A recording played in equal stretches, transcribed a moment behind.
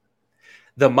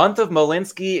The month of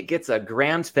Malinsky gets a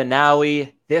grand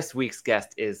finale. This week's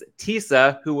guest is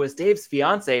Tisa, who was Dave's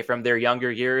fiance from their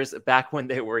younger years, back when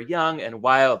they were young and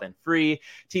wild and free.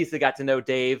 Tisa got to know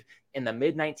Dave in the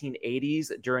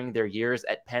mid-1980s during their years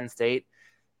at Penn State.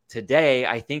 Today,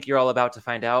 I think you're all about to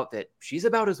find out that she's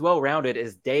about as well-rounded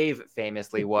as Dave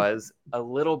famously was. A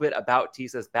little bit about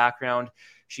Tisa's background.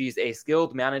 She's a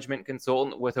skilled management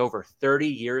consultant with over 30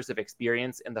 years of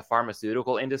experience in the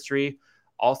pharmaceutical industry.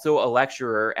 Also a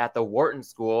lecturer at the Wharton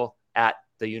School at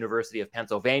the University of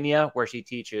Pennsylvania, where she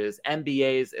teaches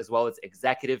MBAs as well as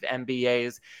executive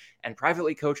MBAs, and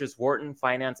privately coaches Wharton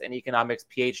finance and economics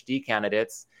PhD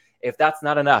candidates. If that's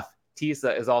not enough,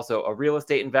 Tisa is also a real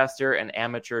estate investor and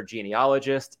amateur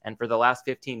genealogist, and for the last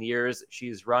 15 years,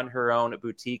 she's run her own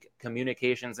boutique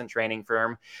communications and training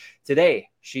firm. Today,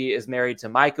 she is married to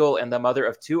Michael and the mother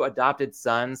of two adopted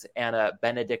sons and a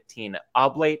Benedictine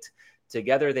oblate.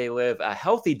 Together, they live a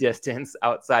healthy distance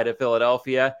outside of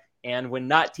Philadelphia, and when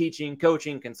not teaching,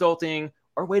 coaching, consulting,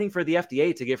 or waiting for the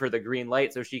FDA to give her the green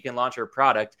light so she can launch her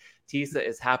product, Tisa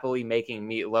is happily making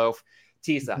meatloaf.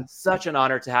 Tisa, such an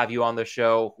honor to have you on the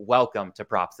show. Welcome to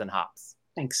Props and Hops.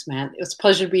 Thanks, Matt. It's a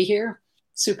pleasure to be here.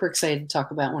 Super excited to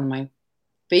talk about one of my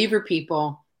favorite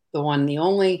people, the one, the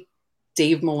only,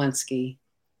 Dave Malinsky.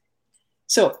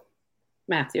 So,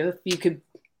 Matthew, if you could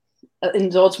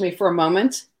indulge me for a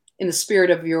moment. In the spirit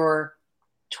of your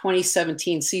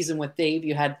 2017 season with Dave,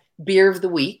 you had Beer of the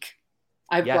Week.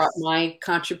 I brought my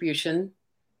contribution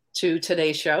to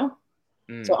today's show.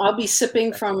 So I'll be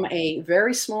sipping from a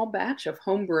very small batch of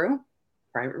homebrew,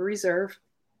 private reserve.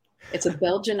 It's a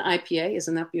Belgian IPA.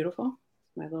 Isn't that beautiful?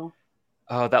 My little.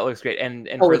 Oh, that looks great. And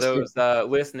for those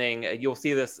listening, you'll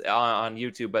see this on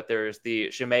YouTube, but there's the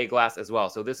Chimay glass as well.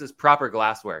 So this is proper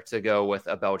glassware to go with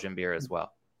a Belgian beer as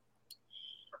well.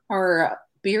 Our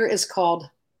beer is called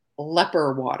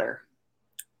Leper Water,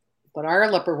 but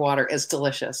our Leper Water is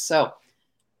delicious. So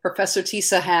Professor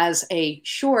Tisa has a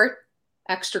short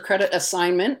extra credit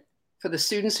assignment for the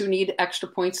students who need extra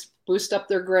points to boost up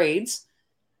their grades.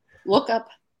 Look up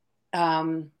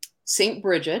St.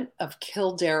 Bridget of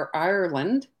Kildare,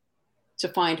 Ireland, to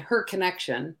find her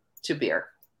connection to beer.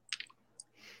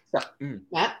 So,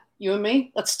 Matt, you and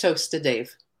me, let's toast to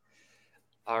Dave.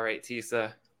 All right,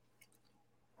 Tisa.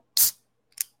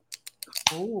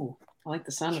 Oh, I like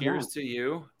the sound of that. Cheers to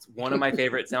you. It's one of my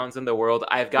favorite sounds in the world.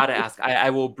 I've got to ask, I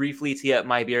will briefly tee up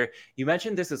my beer. You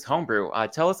mentioned this is homebrew.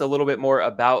 Tell us a little bit more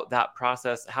about that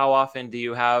process. How often do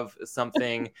you have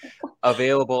something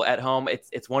available at home?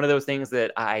 It's one of those things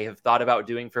that I have thought about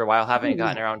doing for a while. Haven't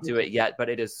gotten around to it yet, but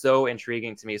it is so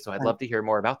intriguing to me. So I'd love to hear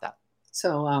more about that.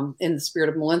 So in the spirit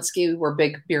of Malinsky, we're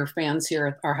big beer fans here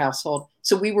at our household.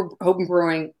 So we were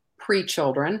homebrewing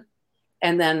pre-children.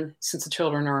 And then since the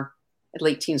children are at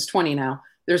late teens, 20 now,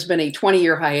 there's been a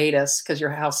 20-year hiatus because your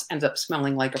house ends up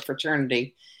smelling like a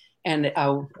fraternity. And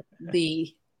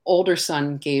the older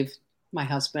son gave my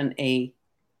husband the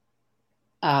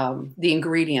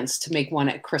ingredients to make one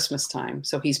at Christmas time.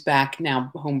 So he's back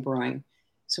now home brewing.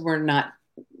 So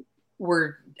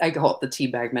I call it the tea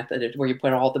bag method, where you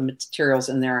put all the materials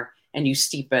in there and you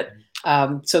steep it.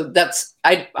 So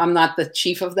I'm not the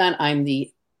chief of that. I'm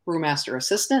the brewmaster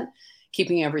assistant,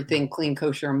 keeping everything clean,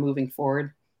 kosher, and moving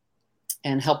forward,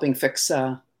 and helping fix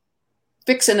and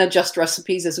adjust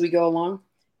recipes as we go along.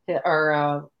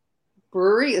 Our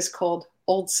brewery is called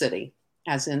Old City,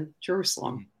 as in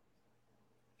Jerusalem.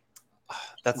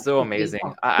 That's so amazing.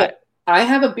 I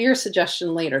have a beer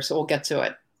suggestion later, so we'll get to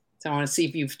it. So I want to see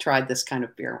if you've tried this kind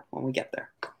of beer when we get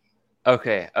there.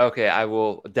 Okay. I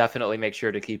will definitely make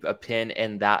sure to keep a pin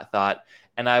in that thought.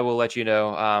 And I will let you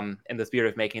know, in the spirit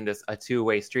of making this a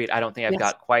two-way street, I don't think I've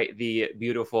got quite the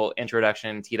beautiful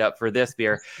introduction teed up for this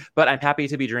beer, but I'm happy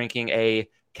to be drinking a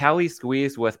Cali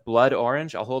Squeeze with blood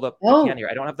orange. I'll hold up the can here.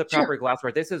 I don't have the proper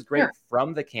glassware. This is great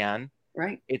from the can.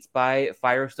 Right. It's by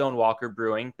Firestone Walker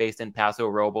Brewing, based in Paso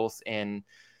Robles in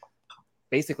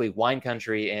basically wine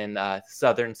country in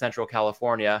southern central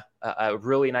California. A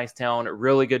really nice town,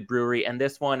 really good brewery. And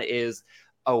this one is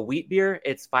a wheat beer.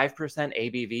 It's 5%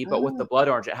 ABV, but with the blood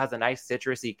orange, it has a nice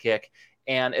citrusy kick.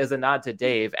 And as a nod to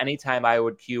Dave, anytime I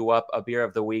would queue up a beer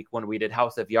of the week when we did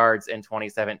House of Yards in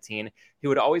 2017, he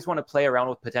would always want to play around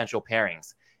with potential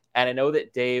pairings. And I know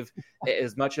that Dave,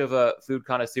 as much of a food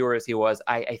connoisseur as he was,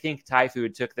 I think Thai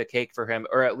food took the cake for him,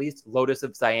 or at least Lotus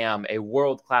of Siam, a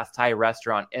world-class Thai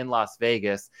restaurant in Las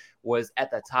Vegas, was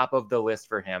at the top of the list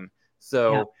for him.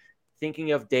 So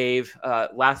thinking of Dave,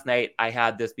 last night I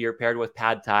had this beer paired with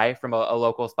pad thai from a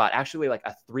local spot, actually like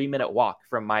a 3-minute walk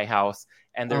from my house.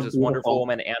 And there's this wonderful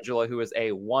woman, Angela, who is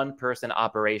a one-person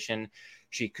operation.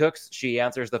 She cooks, she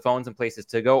answers the phones and places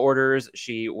to-go orders,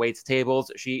 she waits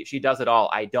tables, she does it all.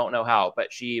 I don't know how,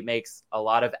 but she makes a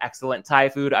lot of excellent Thai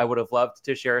food. I would have loved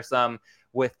to share some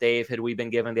with Dave had we been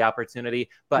given the opportunity,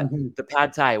 but the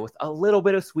pad Thai with a little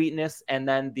bit of sweetness and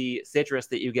then the citrus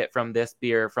that you get from this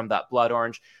beer, from that blood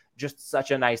orange, just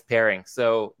such a nice pairing.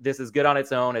 So this is good on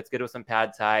its own. It's good with some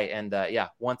pad Thai. And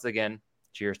once again,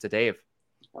 cheers to Dave.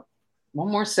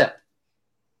 One more sip.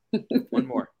 One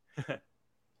more.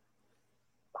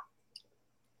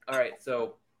 All right.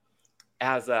 So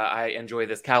as I enjoy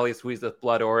this Cali Squeeze with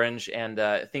blood orange and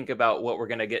think about what we're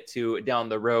going to get to down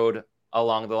the road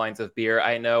along the lines of beer,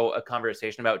 I know a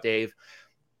conversation about Dave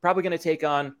probably going to take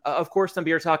on, of course, some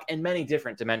beer talk in many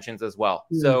different dimensions as well.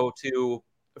 So to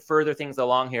further things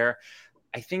along here,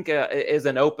 I think is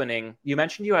an opening. You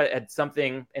mentioned you had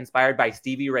something inspired by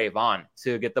Stevie Ray Vaughan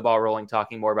to get the ball rolling,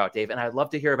 talking more about Dave. And I'd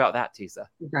love to hear about that, Tisa.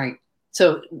 Right.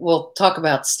 So we'll talk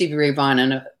about Stevie Ray Vaughan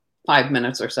in 5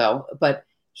 minutes or so, but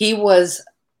he was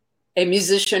a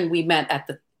musician we met at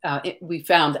we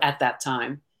found at that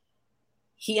time.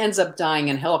 He ends up dying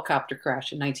in a helicopter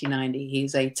crash in 1990.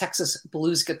 He's a Texas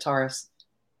blues guitarist.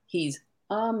 He's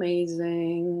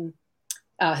amazing.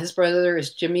 His brother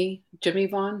is Jimmy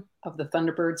Vaughan of the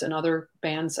Thunderbirds and other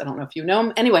bands. I don't know if you know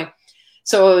him. Anyway,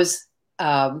 so I was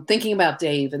thinking about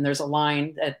Dave, and there's a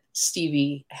line that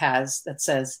Stevie has that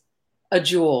says, "A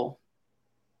jewel,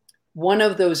 one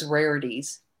of those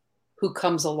rarities who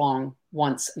comes along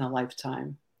once in a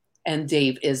lifetime." And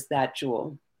Dave is that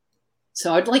jewel.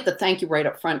 So I'd like to thank you right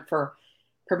up front for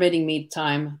permitting me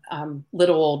time,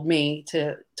 little old me,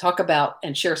 to talk about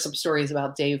and share some stories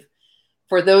about Dave.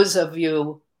 For those of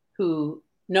you who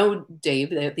know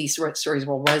Dave, these stories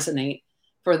will resonate.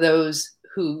 For those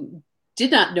who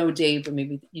did not know Dave, or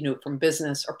maybe you know from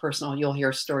business or personal, you'll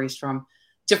hear stories from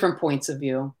different points of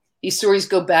view. These stories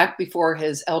go back before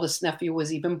his eldest nephew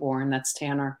was even born. That's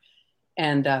Tanner.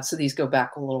 And so these go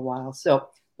back a little while. So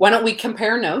why don't we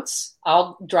compare notes?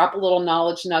 I'll drop a little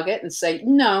knowledge nugget and say,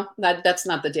 no, that's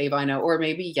not the Dave I know. Or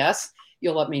maybe, yes,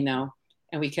 you'll let me know.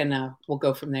 And we can, we'll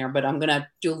go from there. But I'm going to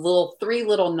do three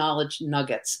little knowledge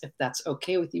nuggets, if that's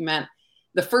okay with you, Matt.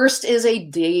 The first is a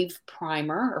Dave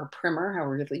primer, or primer,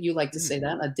 however you like to say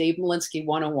that, a Dave Malinsky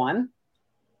 101.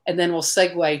 And then we'll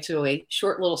segue to a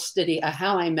short little study of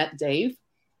how I met Dave.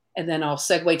 And then I'll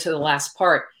segue to the last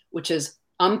part, which is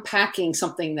unpacking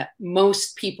something that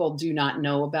most people do not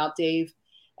know about Dave.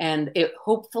 And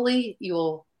hopefully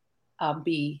you'll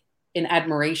be in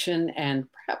admiration, and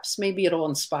perhaps maybe it'll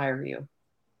inspire you.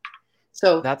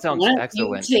 So that sounds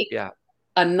excellent. Yeah.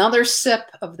 Another sip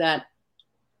of that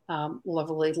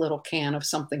lovely little can of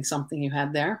something you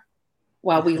had there.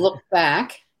 While we look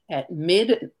back at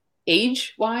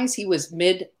age-wise, he was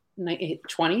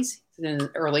mid-20s,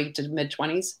 early to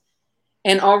mid-20s.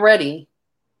 And already,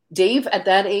 Dave at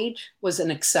that age was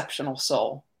an exceptional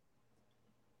soul.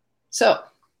 So,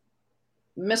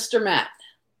 Mr. Matt,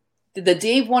 the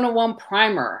Dave 101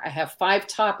 primer, I have 5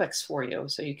 topics for you,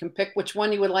 so you can pick which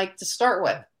one you would like to start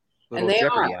with. Little and they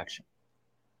Jeopardy action.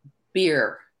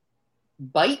 Beer,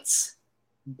 bites,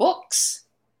 books,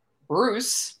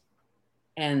 Bruce,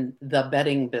 and the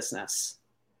betting business.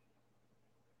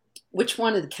 Which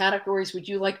one of the categories would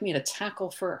you like me to tackle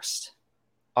first?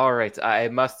 All right. I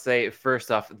must say, first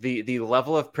off, the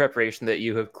level of preparation that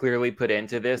you have clearly put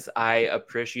into this, I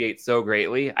appreciate so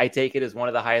greatly. I take it as one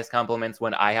of the highest compliments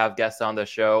when I have guests on the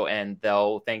show and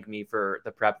they'll thank me for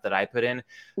the prep that I put in.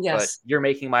 Yes. But you're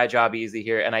making my job easy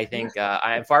here. And I think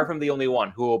I am far from the only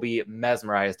one who will be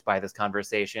mesmerized by this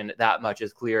conversation. That much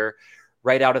is clear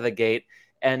right out of the gate.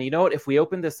 And you know what? If we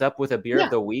open this up with a beer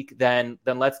of the week, then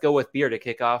let's go with beer to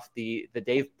kick off the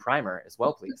Dave primer as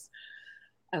well, please.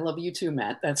 I love you too,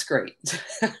 Matt. That's great.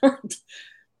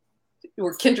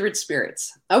 We're kindred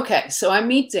spirits. Okay, so I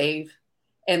meet Dave,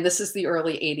 and this is the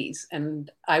early 80s.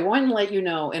 And I want to let you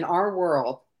know, in our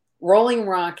world, Rolling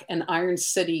Rock and Iron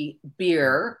City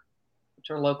beer,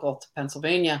 which are local to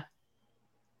Pennsylvania,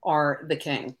 are the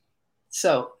king.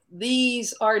 So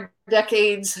these are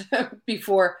decades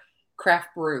before craft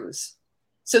brews.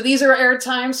 So these are air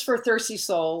times for thirsty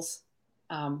souls.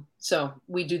 So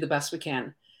we do the best we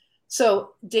can.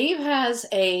 So Dave has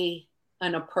an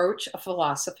approach, a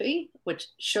philosophy, which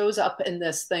shows up in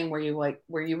this thing where you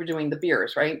were doing the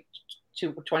beers, right?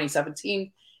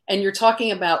 2017. And you're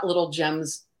talking about little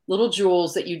gems, little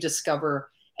jewels that you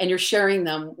discover, and you're sharing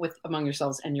them among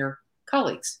yourselves and your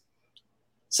colleagues.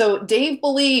 So Dave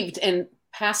believed in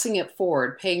passing it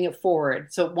forward, paying it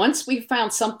forward. So once we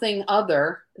found something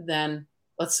other than,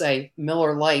 let's say,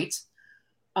 Miller Lite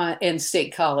in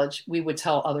State College, we would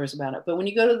tell others about it. But when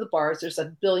you go to the bars, there's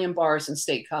a billion bars in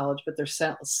State College, but they're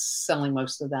selling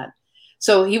most of that.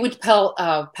 So he would peddle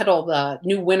the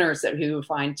new winners that he would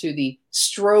find to the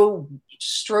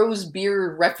Stroh's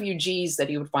beer refugees that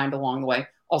he would find along the way,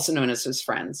 also known as his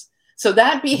friends. So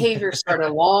that behavior started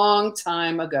a long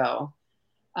time ago,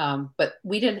 but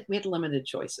we had limited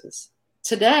choices.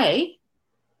 Today,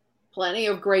 plenty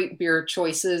of great beer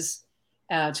choices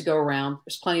to go around.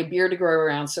 There's plenty of beer to go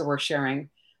around, so we're sharing.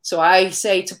 So I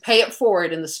say, to pay it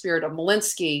forward in the spirit of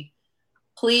Malinsky,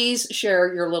 please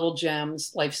share your little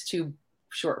gems. Life's too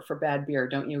short for bad beer.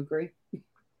 Don't you agree?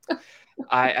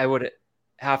 I would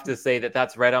have to say that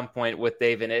that's right on point with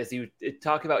Dave. And as you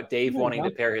talk about Dave wanting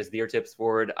to pair his beer tips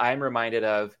forward, I'm reminded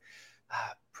of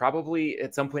probably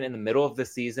at some point in the middle of the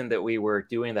season that we were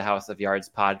doing the House of Yards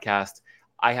podcast.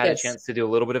 I had a chance to do a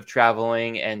little bit of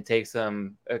traveling and take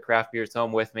some craft beers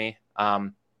home with me.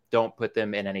 Don't put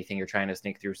them in anything you're trying to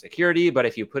sneak through security, but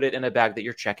if you put it in a bag that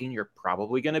you're checking, you're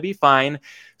probably going to be fine.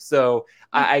 So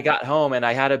I got home and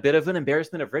I had a bit of an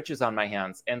embarrassment of riches on my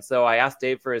hands. And so I asked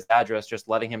Dave for his address, just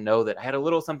letting him know that I had a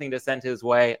little something to send his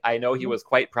way. I know he was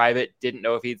quite private, didn't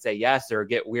know if he'd say yes or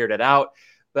get weirded out,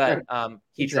 but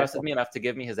he trusted me enough to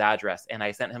give me his address. And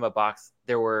I sent him a box.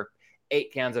 There were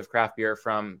 8 cans of craft beer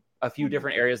from a few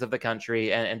different areas of the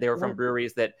country, and they were from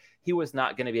breweries that he was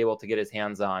not going to be able to get his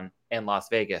hands on in Las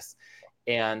Vegas.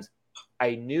 And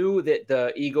I knew that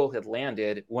the Eagle had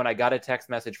landed when I got a text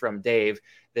message from Dave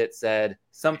that said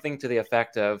something to the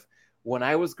effect of, when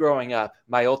I was growing up,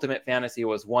 my ultimate fantasy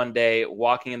was one day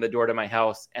walking in the door to my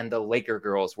house and the Laker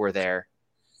girls were there.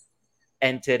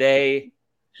 And today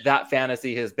that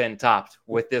fantasy has been topped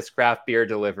with this craft beer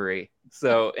delivery.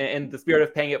 So in the spirit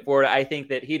of paying it forward, I think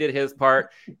that he did his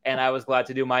part, and I was glad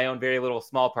to do my own very little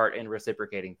small part in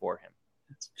reciprocating for him.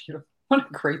 That's beautiful. What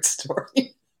a great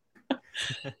story.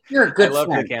 You're a good I love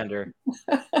friend. the candor.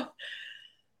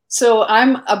 So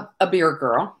I'm a beer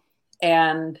girl,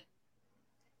 and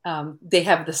they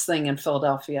have this thing in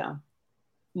Philadelphia.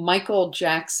 Michael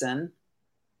Jackson,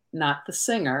 not the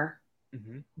singer,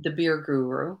 the beer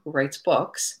guru who writes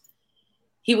books,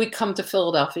 he would come to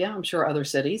Philadelphia, I'm sure other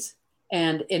cities.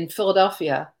 And in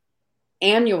Philadelphia,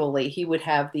 annually, he would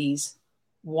have these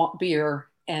beer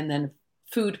and then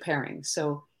food pairings.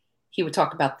 So he would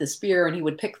talk about this beer and he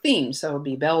would pick themes. So it would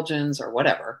be Belgians or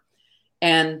whatever.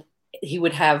 And he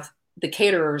would have the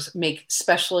caterers make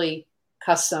specially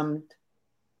custom,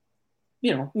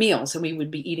 meals, and we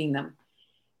would be eating them.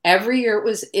 Every year it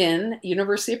was in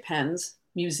University of Penn's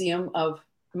Museum of,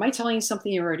 am I telling you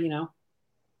something you already know?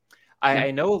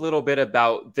 I know a little bit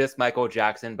about this Michael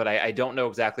Jackson, but I don't know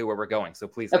exactly where we're going. So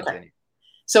please continue.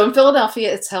 So in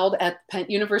Philadelphia, it's held at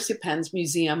University of Penn's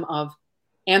Museum of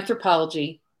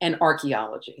Anthropology and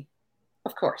Archaeology,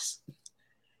 of course.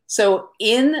 So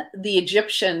in the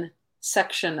Egyptian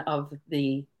section of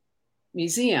the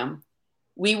museum,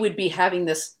 we would be having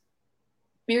this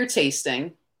beer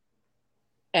tasting.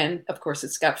 And of course,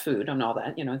 it's got food and all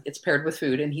that, it's paired with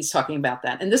food. And he's talking about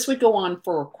that. And this would go on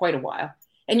for quite a while.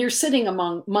 And you're sitting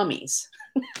among mummies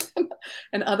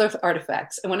and other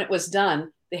artifacts. And when it was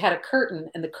done, they had a curtain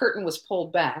and the curtain was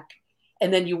pulled back.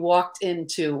 And then you walked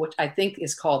into what I think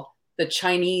is called the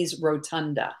Chinese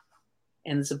Rotunda.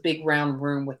 And it's a big round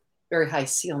room with very high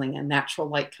ceiling and natural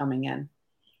light coming in.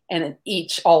 And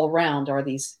each all around are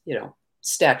these,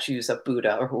 statues of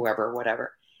Buddha or whoever,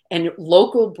 whatever. And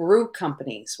local brew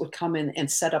companies would come in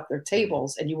and set up their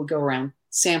tables and you would go around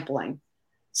sampling.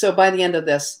 So by the end of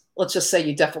this, let's just say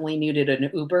you definitely needed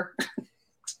an Uber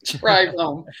to drive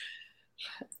home.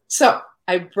 So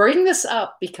I bring this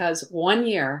up because one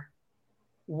year,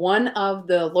 one of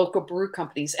the local brew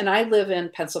companies, and I live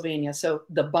in Pennsylvania, so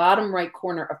the bottom right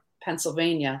corner of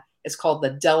Pennsylvania is called the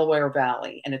Delaware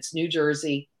Valley, and it's New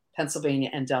Jersey, Pennsylvania,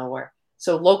 and Delaware.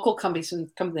 So local companies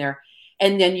come there,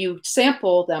 and then you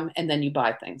sample them, and then you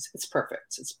buy things. It's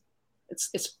perfect.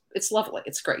 It's lovely.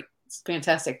 It's great. It's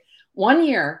fantastic. One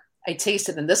year I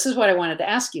tasted, and this is what I wanted to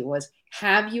ask you was,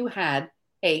 have you had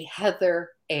a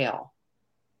heather ale?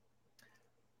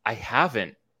 I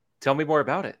haven't. Tell me more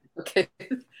about it. Okay.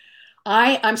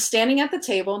 I'm standing at the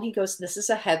table and he goes, this is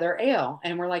a heather ale.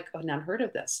 And we're like, oh, not heard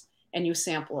of this. And you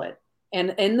sample it.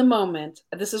 And in the moment,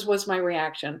 was my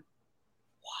reaction. Wow.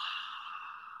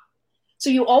 So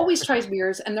you always try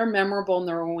beers and they're memorable in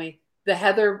their own way. The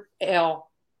heather ale,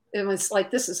 it was like,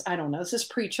 this is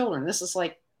pre-children. This is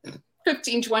like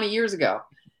 15, 20 years ago.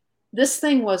 This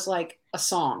thing was like a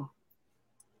song.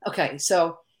 Okay,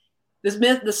 so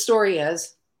the story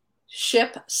is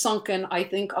ship sunken, I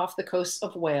think, off the coast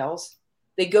of Wales.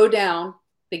 They go down,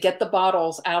 they get the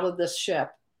bottles out of this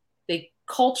ship. They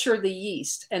culture the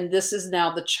yeast, and this is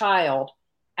now the child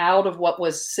out of what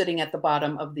was sitting at the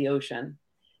bottom of the ocean.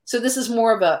 So this is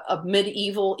more of a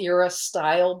medieval era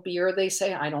style beer, they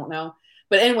say. I don't know.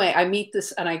 But anyway, I meet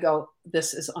this and I go,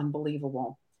 this is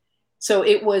unbelievable. So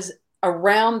it was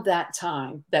around that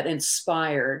time that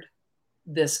inspired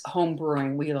this home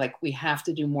brewing. We have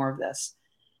to do more of this.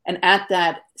 And at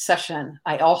that session,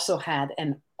 I also had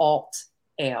an alt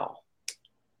ale.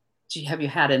 Have you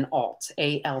had an alt,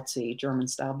 A-L-T, German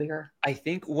style beer? I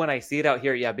think when I see it out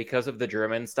here, yeah, because of the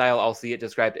German style, I'll see it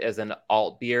described as an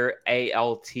alt beer,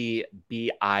 A-L-T-B-I-E-R,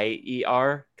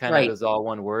 kind Right. of is all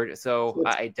one word. So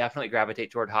I definitely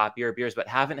gravitate toward hoppier beers, but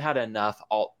haven't had enough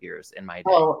alt beers in my day.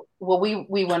 Oh, well,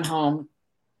 we went home.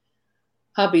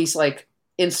 Hubby's like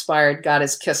inspired, God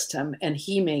has kissed him, and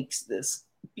he makes this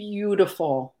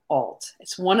beautiful alt.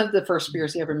 It's one of the first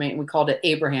beers he ever made, and we called it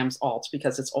Abraham's Alt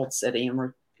because it's Old City, and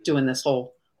we're doing this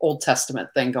whole Old Testament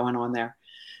thing going on there.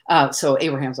 So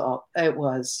Abraham's Alt, it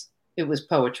was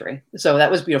poetry. So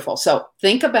that was beautiful. So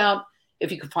think about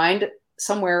if you could find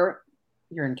somewhere,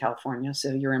 you're in California, so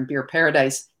you're in beer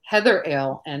paradise, heather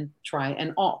ale, and try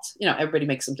an alt. Everybody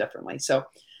makes them differently. So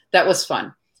that was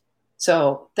fun.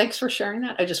 So thanks for sharing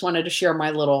that. I just wanted to share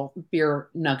my little beer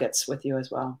nuggets with you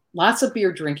as well. Lots of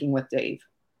beer drinking with Dave.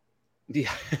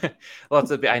 Yeah,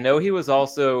 lots of. I know he was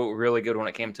also really good when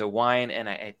it came to wine, and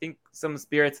I think some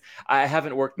spirits. I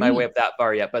haven't worked my way up that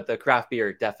far yet, but the craft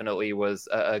beer definitely was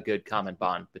a good common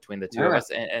bond between the two of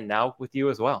us, and now with you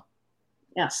as well.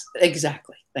 Yes,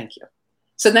 exactly. Thank you.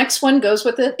 So next one goes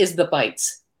with it is the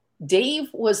bites. Dave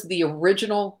was the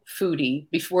original foodie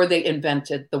before they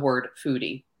invented the word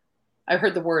foodie. I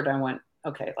heard the word, I went,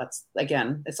 okay,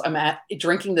 I'm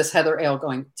drinking this heather ale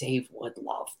going, Dave would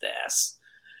love this.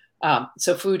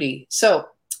 So foodie. So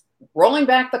rolling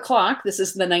back the clock, this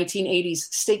is the 1980s,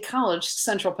 State College,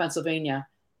 Central Pennsylvania,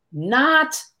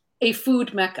 not a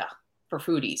food mecca for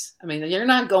foodies. I mean, you're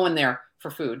not going there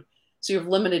for food. So you have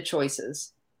limited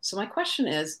choices. So my question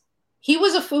is, he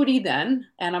was a foodie then,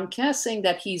 and I'm guessing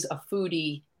that he's a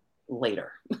foodie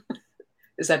later.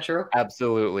 Is that true?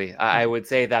 Absolutely. I would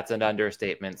say that's an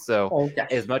understatement. So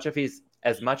as much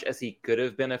as he could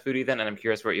have been a foodie then, and I'm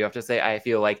curious what you have to say, I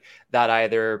feel like that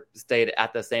either stayed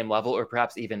at the same level or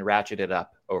perhaps even ratcheted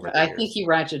up over the years. I think he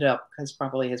ratcheted up because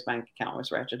probably his bank account was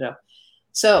ratcheted up.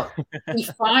 So he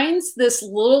finds this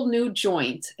little new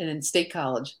joint in State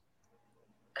College,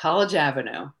 College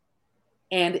Avenue,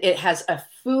 and it has a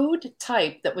food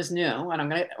type that was new, and I'm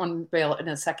going to unveil it in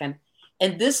a second.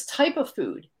 And this type of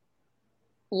food,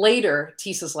 later,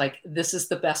 Tisa's like, this is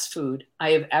the best food I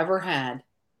have ever had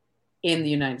in the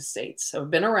United States. So I've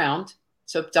been around.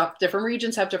 So different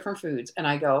regions have different foods. And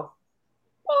I go,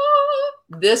 oh,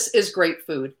 this is great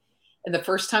food. And the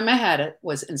first time I had it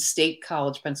was in State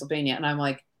College, Pennsylvania. And I'm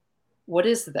like, what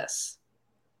is this?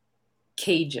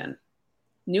 Cajun.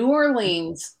 New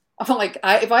Orleans. I'm like,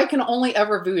 if I can only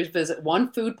ever visit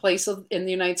one food place in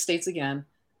the United States again,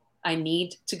 I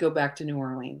need to go back to New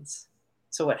Orleans.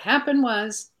 So what happened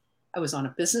was I was on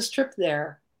a business trip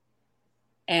there,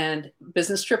 and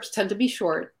business trips tend to be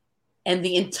short, and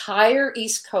the entire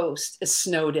East Coast is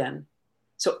snowed in.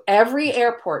 So every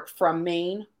airport from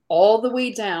Maine all the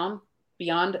way down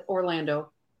beyond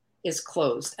Orlando is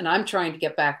closed. And I'm trying to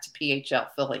get back to PHL,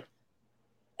 Philly.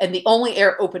 And the only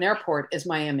open airport is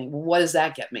Miami. Well, what does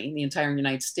that get me? The entire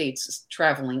United States is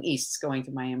traveling east, going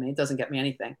to Miami. It doesn't get me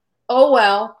anything. Oh,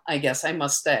 well, I guess I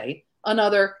must stay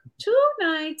another 2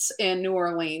 nights in New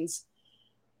Orleans.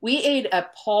 We ate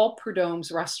at Paul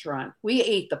Prudhomme's restaurant. We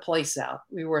ate the place out.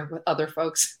 We were with other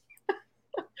folks.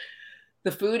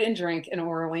 The food and drink in New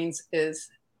Orleans is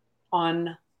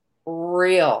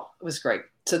unreal. It was great.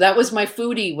 So that was my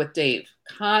foodie with Dave.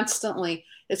 Constantly.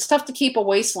 It's tough to keep a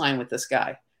waistline with this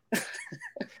guy.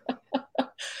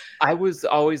 I was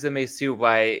always amazed too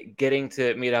by getting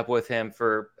to meet up with him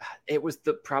it was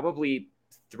probably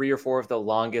 3 or 4 of the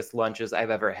longest lunches I've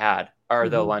ever had are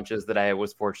the lunches that I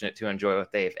was fortunate to enjoy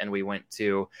with Dave. And we went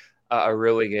to a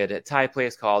really good Thai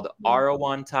place called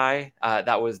Arawan Thai.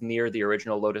 That was near the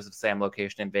original Lotus of Sam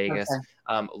location in Vegas.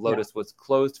 Okay. Lotus was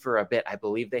closed for a bit. I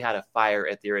believe they had a fire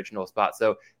at the original spot.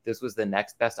 So this was the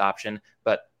next best option.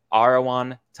 But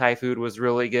Arawan Thai food was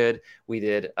really good. We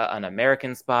did an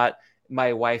American spot.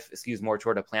 My wife skews more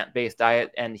toward a plant-based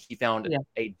diet, and he found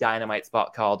a dynamite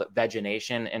spot called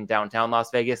Vegination in downtown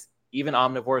Las Vegas. Even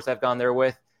omnivores I've gone there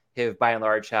with have, by and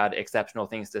large, had exceptional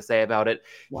things to say about it.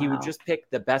 Wow. He would just pick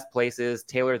the best places,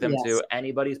 tailor them to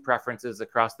anybody's preferences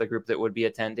across the group that would be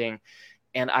attending.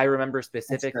 And I remember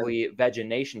specifically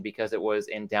Vegination because it was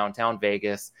in downtown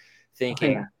Vegas,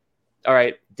 thinking, all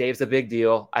right, Dave's a big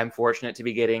deal. I'm fortunate to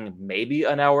be getting maybe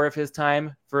an hour of his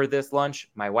time for this lunch.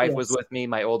 My wife was Yes. with me.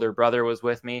 My older brother was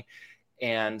with me.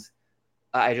 And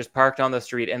I just parked on the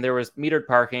street, and there was metered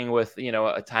parking with,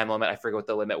 a time limit. I forget what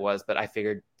the limit was, but I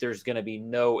figured there's going to be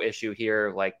no issue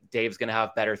here. Like, Dave's going to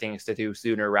have better things to do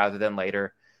sooner rather than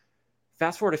later.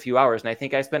 Fast forward a few hours, and I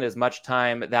think I spent as much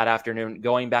time that afternoon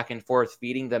going back and forth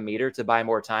feeding the meter to buy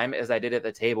more time as I did at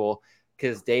the table,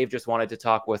 because Dave just wanted to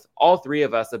talk with all three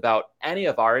of us about any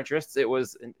of our interests. It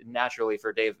was naturally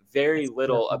for Dave very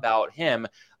little about him,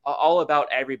 all about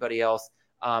everybody else,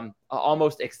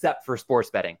 almost except for sports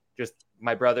betting. Just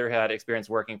my brother had experience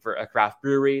working for a craft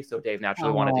brewery, so Dave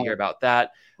naturally wanted to hear about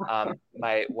that.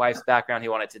 My wife's background, he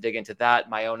wanted to dig into that.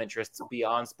 My own interests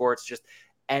beyond sports, just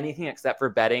anything except for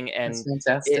betting. And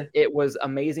it was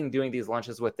amazing doing these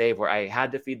lunches with Dave, where I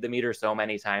had to feed the meter so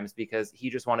many times because he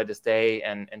just wanted to stay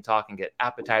and talk and get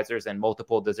appetizers and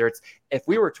multiple desserts. If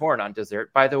we were torn on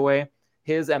dessert, by the way,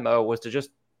 his MO was to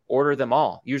just order them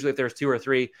all. Usually if there's 2 or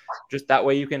 3, just that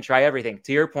way you can try everything.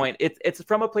 To your point, it's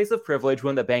from a place of privilege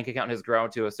when the bank account has grown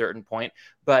to a certain point,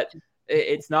 but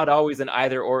it's not always an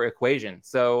either or equation.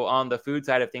 So on the food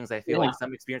side of things, I feel like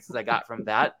some experiences I got from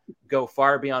that go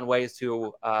far beyond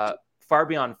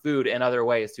food and other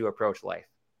ways to approach life.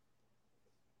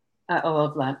 I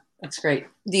love that. That's great.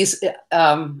 These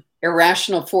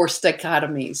irrational force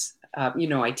dichotomies,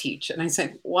 I teach, and I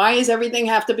say, why does everything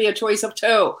have to be a choice of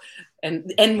 2?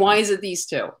 And why is it these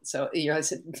 2? So, I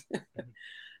said,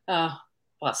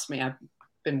 bless me, I've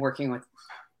been working with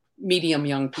medium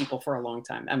young people for a long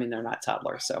time. I mean, they're not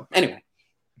toddlers. So anyway,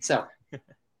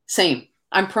 same.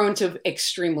 I'm prone to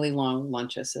extremely long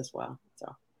lunches as well.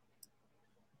 So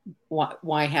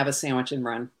why have a sandwich and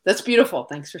run? That's beautiful.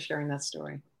 Thanks for sharing that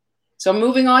story. So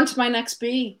moving on to my next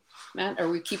B. Matt, are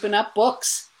we keeping up?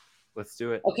 Books? Let's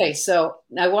do it. Okay. So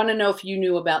I want to know if you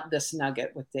knew about this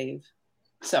nugget with Dave.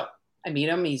 So I meet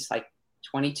him. He's like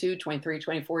 22, 23,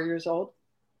 24 years old.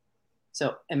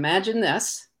 So imagine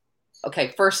this.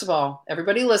 Okay, first of all,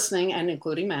 everybody listening, and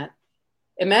including Matt,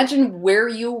 imagine where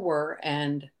you were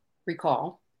and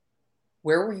recall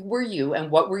where were you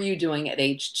and what were you doing at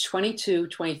age 22,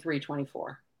 23,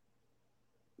 24.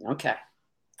 Okay.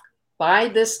 By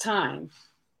this time,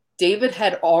 David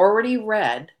had already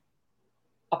read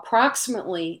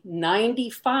approximately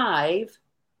 95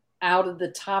 out of the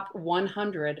top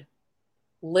 100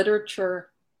 literature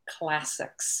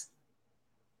classics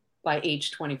by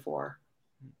age 24.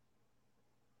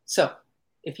 So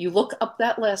if you look up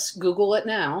that list, Google it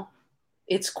now,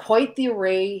 it's quite the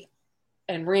array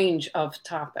and range of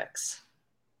topics.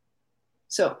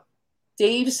 So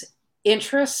Dave's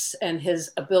interests and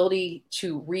his ability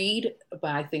to read,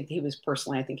 but I think he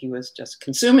was just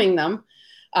consuming them.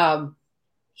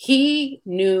 He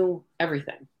knew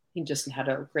everything. He just had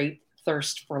a great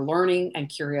thirst for learning and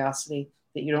curiosity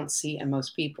that you don't see in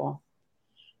most people.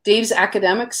 Dave's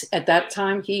academics at that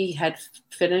time, he had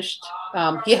finished,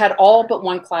 he had all but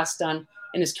one class done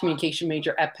in his communication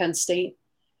major at Penn State.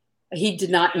 He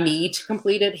did not need to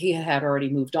complete it. He had already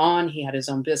moved on. He had his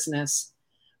own business.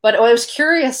 But I was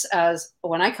curious as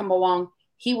when I come along,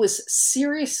 he was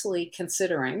seriously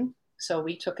considering, so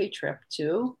we took a trip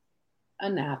to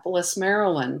Annapolis,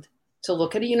 Maryland, to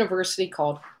look at a university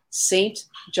called St.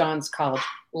 John's College,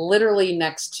 literally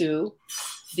next to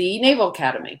the Naval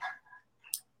Academy.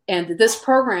 And this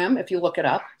program, if you look it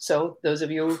up, so those of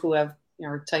you who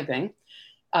are typing,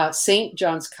 St.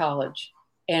 John's College,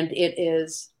 and it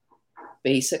is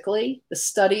basically the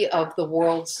study of the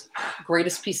world's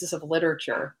greatest pieces of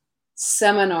literature,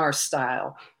 seminar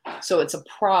style. So it's a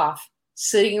prof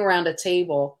sitting around a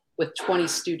table with 20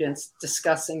 students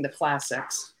discussing the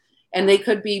classics. And they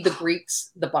could be the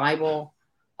Greeks, the Bible,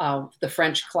 the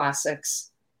French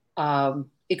classics.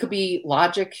 It could be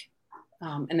logic,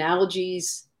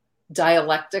 analogies,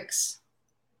 dialectics.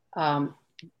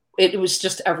 It was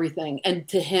just everything. And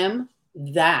to him,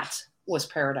 that was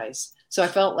paradise. So I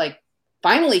felt like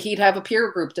finally he'd have a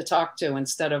peer group to talk to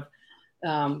instead of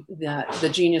the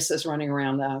geniuses running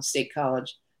around the state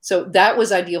college. So that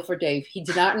was ideal for Dave. He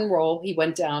did not enroll. He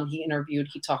went down, he interviewed,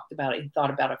 he talked about it, he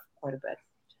thought about it quite a bit.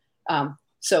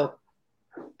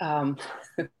 Can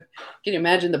you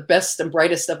imagine the best and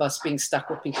brightest of us being stuck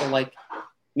with people like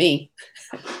me?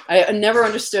 I never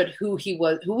understood who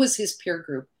was his peer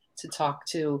group to talk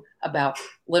to about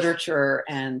literature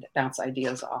and bounce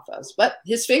ideas off us. But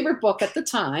his favorite book at the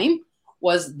time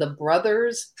was The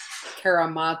Brothers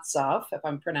Karamazov, if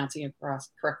I'm pronouncing it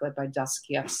correctly, by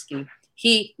Dostoevsky.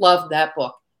 He loved that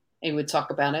book. And he would talk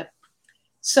about it.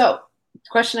 So the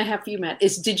question I have for you, Matt,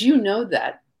 is did you know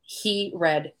that he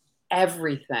read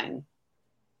everything?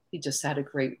 He just had a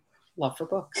great love for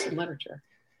books and literature.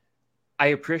 I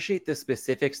appreciate the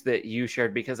specifics that you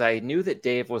shared because I knew that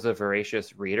Dave was a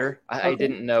voracious reader. I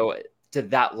didn't know to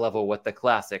that level with the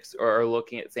classics or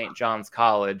looking at St. John's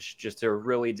College just to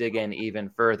really dig in even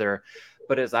further.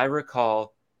 But as I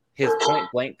recall, his Point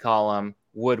Blank column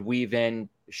would weave in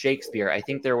Shakespeare. I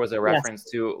think there was a reference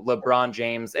to LeBron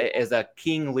James as a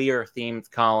King Lear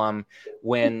themed column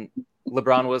when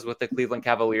LeBron was with the Cleveland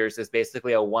Cavaliers as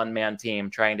basically a one-man team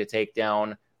trying to take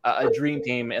down a dream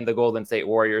team in the Golden State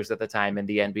Warriors at the time in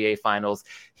the NBA Finals.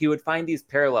 He would find these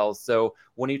parallels. So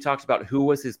when you talked about who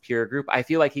was his peer group, I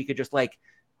feel like he could just like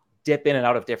dip in and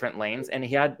out of different lanes, and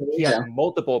he had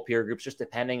multiple peer groups just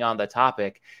depending on the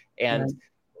topic. And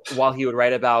while he would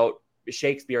write about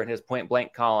Shakespeare in his Point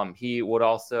Blank column, he would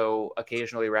also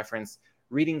occasionally reference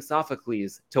reading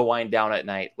Sophocles to wind down at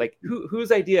night. Like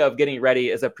whose idea of getting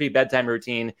ready as a pre-bedtime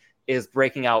routine is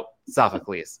breaking out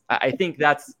Sophocles? I think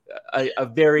that's a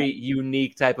very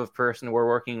unique type of person we're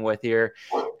working with here.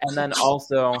 And then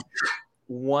also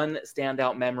one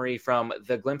standout memory from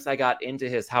the glimpse I got into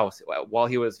his house while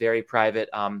he was very private.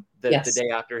 The day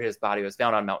after his body was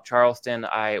found on Mount Charleston,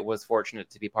 I was fortunate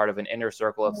to be part of an inner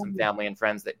circle of some family and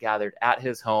friends that gathered at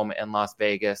his home in Las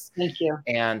Vegas. Thank you.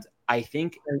 And I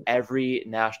think every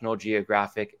National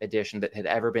Geographic edition that had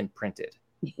ever been printed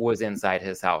was inside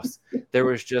his house. There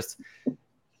was just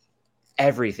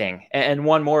everything. And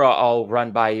one more I'll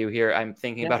run by you here. I'm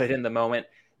thinking about it in the moment.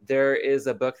 There is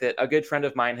a book that a good friend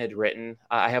of mine had written.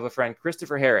 I have a friend,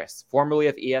 Christopher Harris, formerly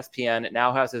of ESPN,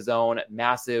 now has his own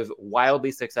massive,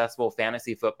 wildly successful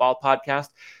fantasy football podcast.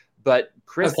 But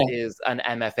Chris is an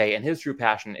MFA, and his true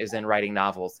passion is in writing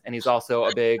novels. And he's also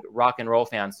a big rock and roll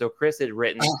fan. So Chris had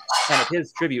written kind of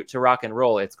his tribute to rock and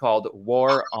roll. It's called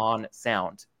War on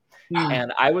Sound.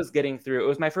 And I was getting through, it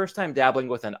was my first time dabbling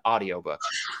with an audiobook.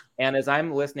 And as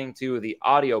I'm listening to the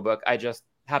audiobook, I just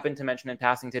happened to mention in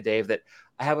passing to Dave that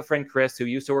I have a friend, Chris, who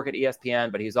used to work at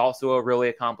ESPN, but he's also a really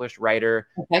accomplished writer.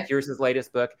 Here's his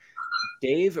latest book.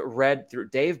 Dave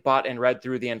bought and read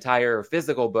through the entire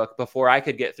physical book before I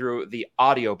could get through the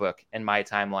audiobook in my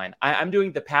timeline. I'm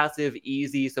doing the passive,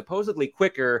 easy, supposedly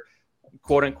quicker,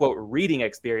 quote unquote, reading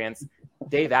experience.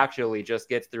 Dave actually just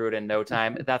gets through it in no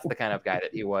time. That's the kind of guy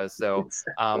that he was. So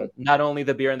not only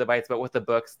the beer and the bites, but with the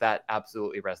books, that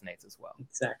absolutely resonates as well.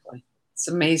 Exactly. It's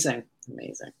amazing.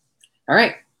 Amazing. All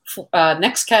right.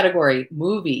 Next category,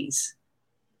 movies.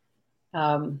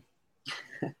 At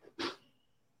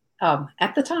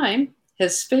the time,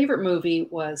 his favorite movie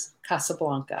was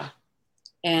Casablanca.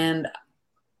 And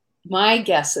my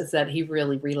guess is that he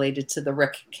really related to the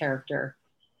Rick character.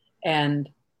 And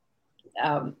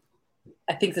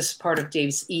I think this is part of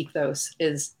Dave's ethos,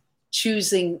 is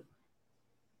choosing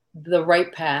the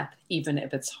right path, even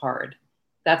if it's hard.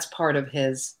 That's part of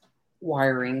his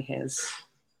wiring, his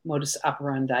modus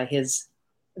operandi, his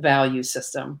value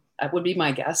system. That would be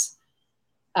my guess.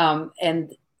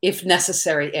 And if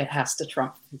necessary, it has to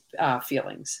trump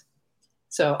feelings.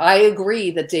 So I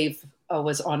agree that Dave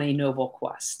was on a noble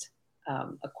quest,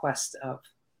 a quest of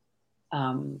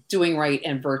doing right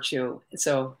and virtue.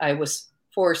 So I was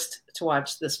forced to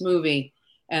watch this movie,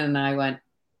 and I went,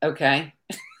 okay.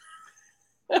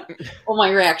 Well,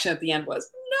 my reaction at the end was,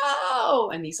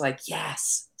 no. And he's like,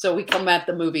 yes. So we come at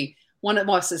the movie. One of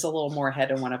us is a little more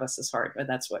head and one of us is heart. But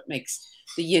that's what makes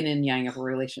the yin and yang of a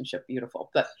relationship beautiful.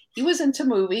 But he was into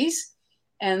movies.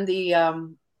 And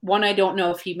the one I don't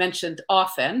know if he mentioned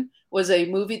often was a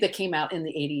movie that came out in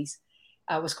the 80s.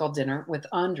 It was called Dinner with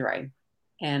Andre.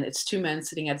 And it's two men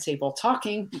sitting at a table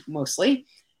talking mostly.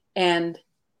 And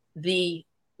the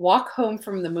walk home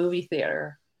from the movie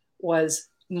theater was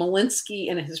Malinsky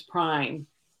in his prime,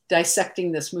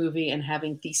 dissecting this movie and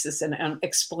having thesis and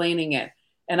explaining it.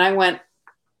 And I went,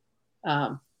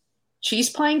 she's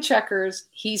playing checkers,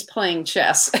 he's playing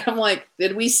chess. I'm like,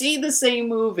 did we see the same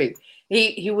movie?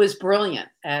 He was brilliant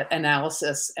at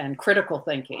analysis and critical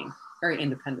thinking, very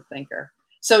independent thinker.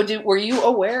 So were you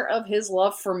aware of his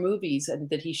love for movies, and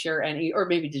did he share any, or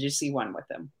maybe did you see one with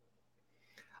him?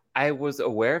 I was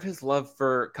aware of his love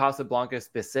for Casablanca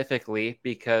specifically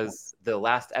because the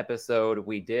last episode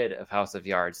we did of House of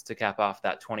Yards to cap off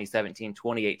that 2017-2018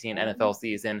 NFL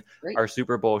season, our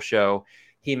Super Bowl show,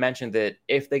 he mentioned that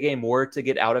if the game were to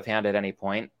get out of hand at any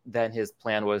point, then his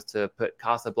plan was to put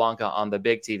Casablanca on the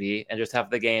big TV and just have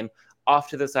the game off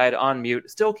to the side on mute,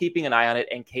 still keeping an eye on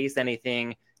it in case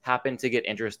anything happened to get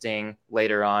interesting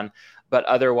later on. But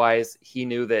otherwise, he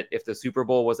knew that if the Super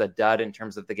Bowl was a dud in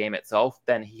terms of the game itself,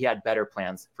 then he had better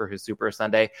plans for his Super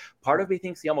Sunday. Part of me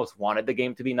thinks he almost wanted the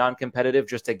game to be non-competitive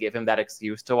just to give him that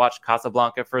excuse to watch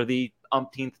Casablanca for the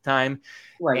umpteenth time.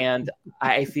 Right. And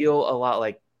I feel a lot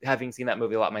like having seen that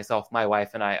movie a lot myself, my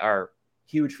wife and I are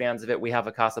huge fans of it. We have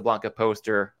a Casablanca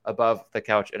poster above the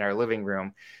couch in our living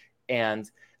room. And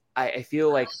I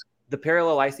feel like the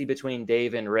parallel I see between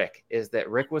Dave and Rick is that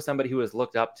Rick was somebody who was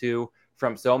looked up to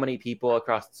from so many people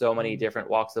across so many different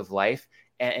walks of life.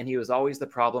 And he was always the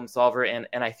problem solver. And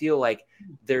I feel like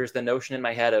there's the notion in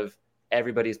my head of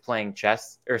everybody's playing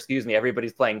chess, or excuse me,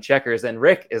 everybody's playing checkers, and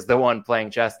Rick is the one playing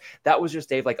chess. That was just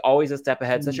Dave, like always a step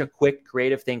ahead, such a quick,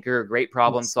 creative thinker, great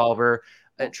problem solver.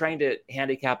 Trying to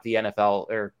handicap the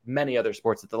NFL or many other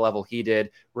sports at the level he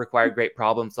did required great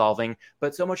problem solving.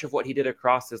 But so much of what he did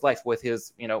across his life with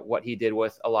his, what he did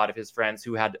with a lot of his friends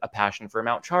who had a passion for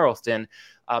Mount Charleston,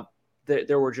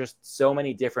 there were just so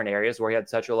many different areas where he had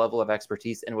such a level of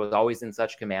expertise and was always in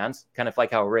such command, kind of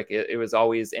like how Rick, it was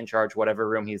always in charge, whatever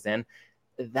room he's in.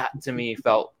 That to me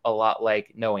felt a lot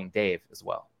like knowing Dave as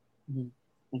well.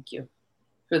 Thank you.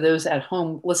 For those at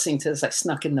home listening to this, I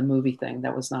snuck in the movie thing.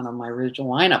 That was not on my original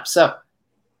lineup. So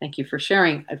thank you for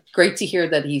sharing. Great to hear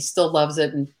that he still loves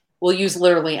it and will use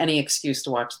literally any excuse to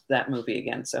watch that movie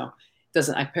again. So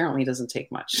apparently doesn't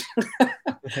take much.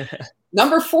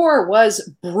 Number 4 was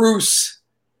Bruce.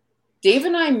 Dave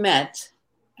and I met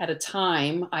at a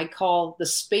time I call the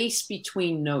space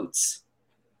between notes.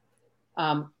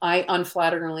 I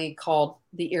unflatteringly called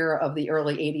the era of the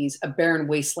early 80s a barren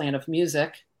wasteland of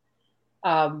music.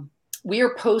 We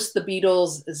are post the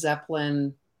Beatles,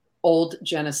 Zeppelin, old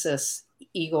Genesis,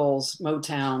 Eagles,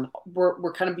 Motown.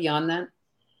 We're kind of beyond that.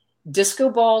 Disco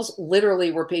balls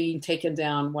literally were being taken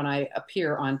down when I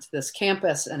appear onto this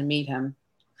campus and meet him.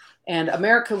 And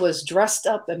America was dressed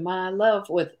up in my love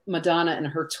with Madonna and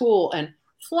her Tool, and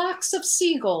flocks of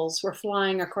seagulls were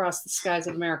flying across the skies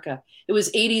of America. It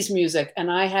was 80s music,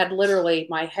 and I had literally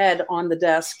my head on the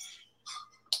desk,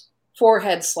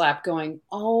 forehead slap going,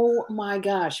 oh my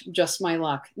gosh, just my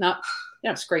luck. Not,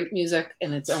 it's great music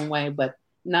in its own way, but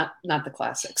not the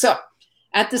classic. So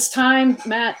at this time,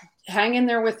 Matt, hang in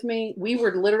there with me. We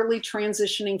were literally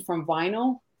transitioning from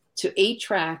vinyl to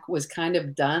 8-track was kind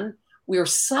of done. We were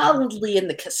solidly in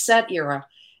the cassette era,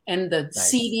 and the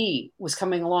CD was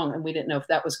coming along, and we didn't know if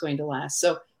that was going to last.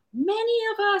 So many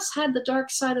of us had the Dark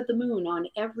Side of the Moon on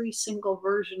every single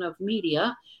version of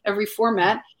media, every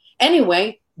format.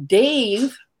 Anyway,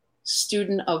 Dave,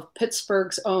 student of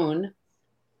Pittsburgh's own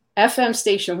FM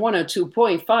station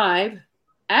 102.5,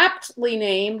 aptly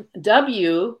named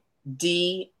WDVE,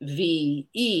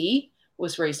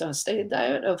 was raised on a stated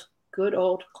diet of good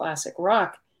old classic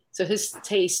rock. So his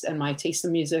taste and my taste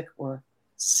in music were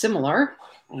similar,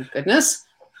 thank goodness.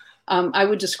 I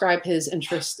would describe his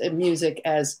interest in music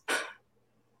as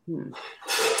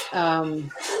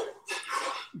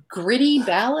gritty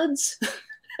ballads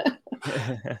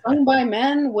sung by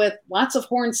men with lots of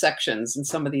horn sections in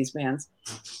some of these bands.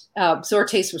 So our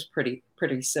taste was pretty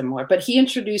similar. But he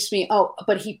introduced me,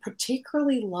 but he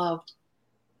particularly loved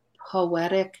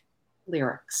poetic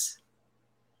lyrics.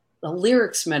 The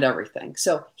lyrics meant everything.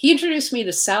 So he introduced me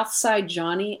to Southside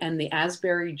Johnny and the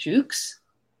Asbury Jukes.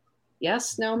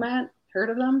 Yes? No, Matt?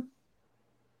 Heard of them?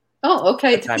 Oh,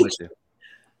 okay.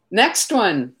 Next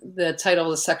one. The title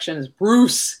of the section is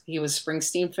Bruce. He was a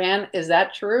Springsteen fan. Is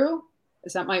that true?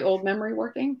 Is that my old memory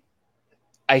working?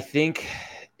 I think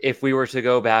if we were to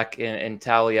go back and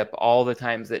tally up all the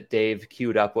times that Dave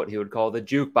queued up what he would call the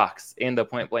jukebox in the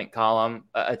Point Blank column,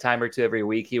 a time or two every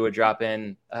week, he would drop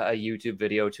in a YouTube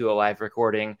video to a live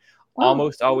recording,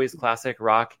 almost always classic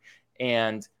rock.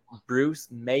 And Bruce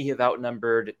may have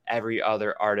outnumbered every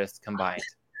other artist combined.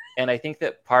 And I think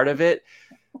that part of it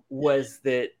was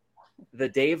that the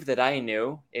Dave that I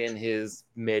knew in his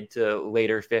mid to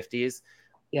later 50s,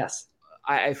 yes,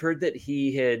 I've heard that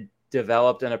he had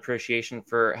developed an appreciation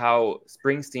for how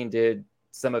Springsteen did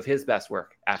some of his best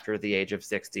work after the age of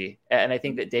 60. And I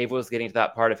think that Dave was getting to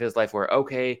that part of his life where,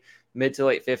 okay, mid to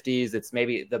late 50s, it's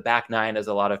maybe the back nine, as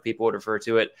a lot of people would refer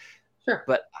to it. Sure.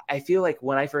 But I feel like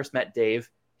when I first met Dave,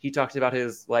 he talked about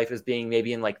his life as being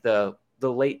maybe in like the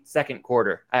late second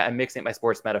quarter. I'm mixing my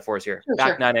sports metaphors here. Sure,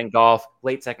 back nine in golf,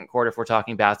 late second quarter if we're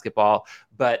talking basketball.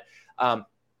 But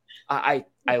I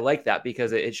like that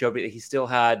because it showed me that he still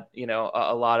had,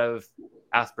 a lot of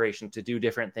aspiration to do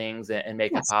different things and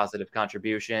make a positive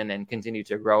contribution and continue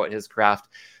to grow at his craft.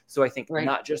 So I think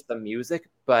not just the music,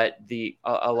 but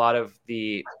a lot of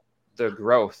the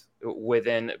growth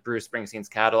within Bruce Springsteen's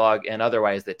catalog and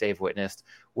otherwise that Dave witnessed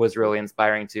was really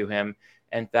inspiring to him.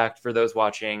 In fact, for those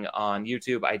watching on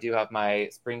YouTube, I do have my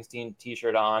Springsteen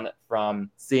t-shirt on from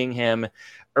seeing him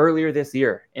earlier this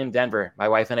year in Denver. My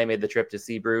wife and I made the trip to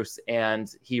see Bruce,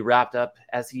 and he wrapped up,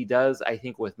 as he does, I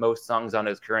think, with most songs on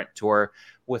his current tour,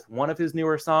 with one of his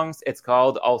newer songs. It's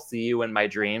called I'll See You in My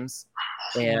Dreams,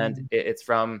 and it's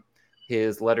from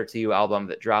his Letter to You album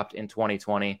that dropped in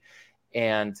 2020.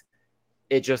 And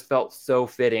it just felt so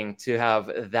fitting to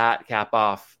have that cap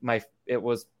off. It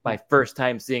was my first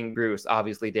time seeing Bruce.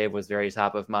 Obviously, Dave was very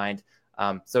top of mind.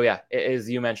 So yeah, as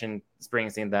you mentioned,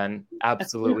 Springsteen, then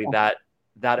absolutely that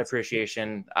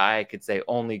appreciation, I could say,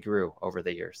 only grew over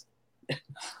the years.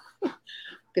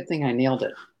 Good thing I nailed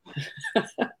it.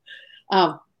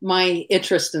 My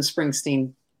interest in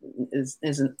Springsteen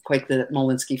isn't quite the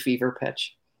Malinsky fever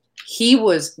pitch.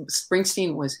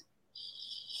 Springsteen was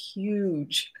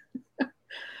huge.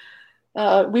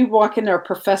 We walk into our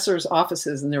professors'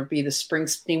 offices and there'd be the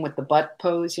Springsteen with the butt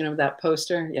pose, that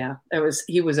poster. Yeah,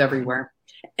 he was everywhere.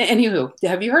 Anywho,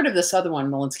 have you heard of this other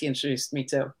one Malinsky introduced me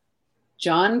to?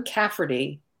 John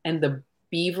Cafferty and the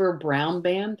Beaver Brown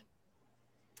Band.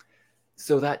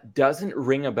 So that doesn't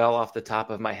ring a bell off the top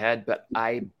of my head, but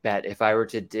I bet if I were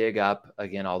to dig up,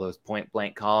 again, all those point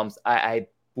blank columns, I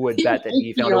would bet that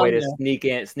he found a way to sneak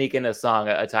in a song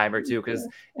a time or two, because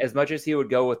as much as he would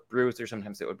go with Bruce, or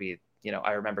sometimes it would be,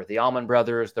 I remember the Allman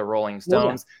Brothers, the Rolling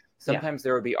Stones. Sometimes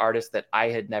there would be artists that I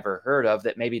had never heard of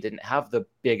that maybe didn't have the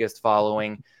biggest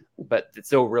following, but it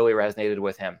still really resonated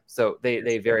with him. So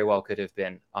they very well could have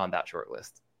been on that short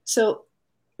list. So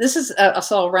this is,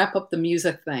 so I'll wrap up the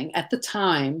music thing. At the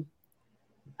time,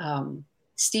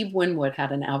 Steve Winwood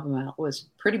had an album out, it was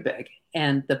pretty big.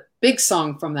 And the big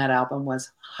song from that album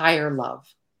was Higher Love.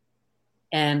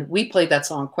 And we played that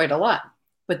song quite a lot.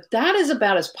 But that is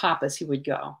about as pop as he would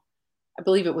go. I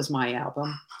believe it was my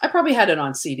album. I probably had it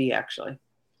on CD, actually.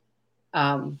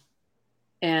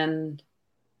 And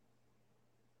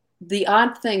the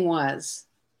odd thing was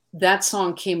that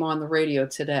song came on the radio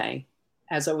today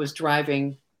as I was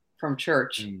driving from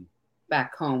church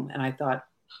back home. And I thought,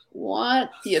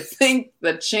 what do you think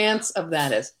the chance of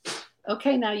that is?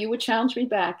 Okay, now you would challenge me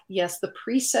back. Yes, the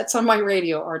presets on my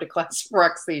radio are to classic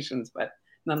rock stations, but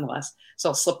nonetheless. So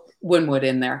I'll slip Winwood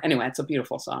in there. Anyway, it's a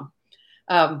beautiful song.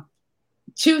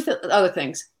 Two other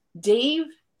things.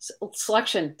 Dave's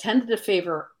selection tended to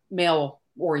favor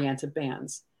male-oriented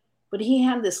bands, but he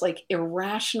had this like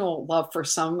irrational love for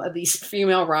some of these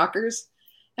female rockers.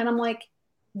 And I'm like,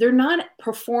 they're not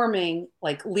performing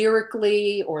like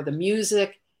lyrically, or the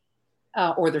music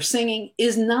or their singing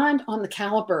is not on the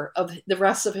caliber of the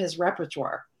rest of his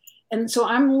repertoire. And so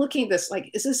I'm looking at this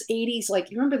like, is this 80s?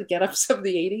 Like, you remember the get-ups of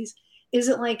the 80s? Is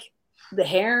it like the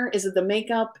hair? Is it the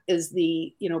makeup? Is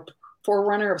the,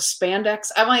 forerunner of spandex?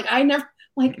 I'm like, I never,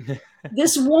 like,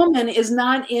 this woman is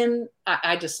not in,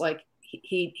 I just like,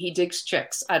 he digs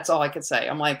chicks. That's all I could say.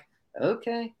 I'm like,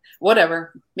 okay,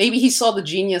 whatever. Maybe he saw the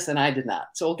genius and I did not.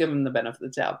 So we'll give him the benefit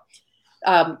of the doubt.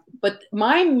 But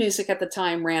my music at the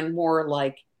time ran more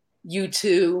like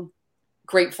U2,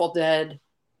 Grateful Dead,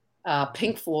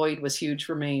 Pink Floyd was huge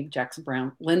for me, Jackson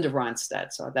Browne, Linda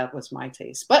Ronstadt. So that was my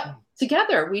taste. But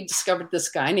together we discovered this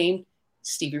guy named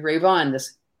Stevie Ray Vaughan,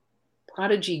 this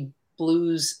prodigy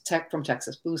blues tech from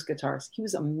Texas, blues guitarist. He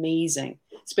was amazing.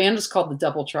 His band was called the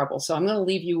Double Trouble. So I'm going to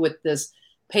leave you with this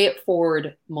Pay It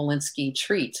Forward Malinsky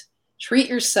treat. Treat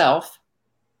yourself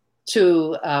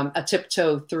to a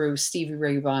tiptoe through Stevie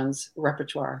Ray Vaughan's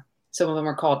repertoire. Some of them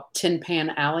are called Tin Pan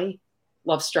Alley,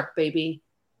 Love Struck Baby,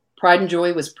 Pride and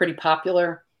Joy was pretty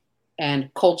popular,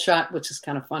 and Cold Shot, which is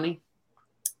kind of funny.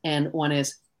 And one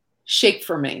is Shake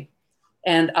for Me.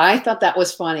 And I thought that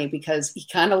was funny because he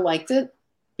kind of liked it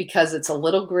because it's a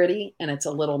little gritty and it's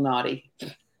a little naughty.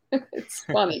 It's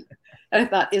funny. And I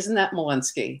thought, isn't that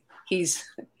Malinsky?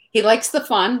 He likes the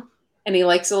fun and he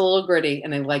likes a little gritty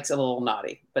and he likes a little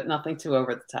naughty, but nothing too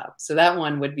over the top. So that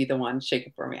one would be the one, Shake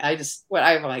It For Me.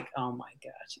 I'm like, oh my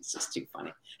gosh, it's just too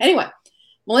funny. Anyway,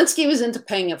 Malinsky was into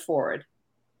paying it forward.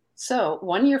 So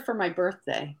one year for my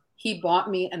birthday, he bought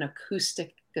me an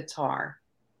acoustic guitar.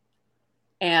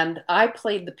 And I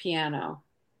played the piano.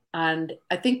 And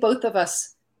I think both of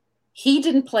us, he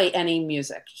didn't play any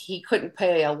music. He couldn't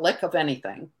play a lick of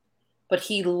anything, but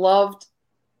he loved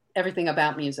everything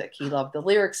about music. He loved the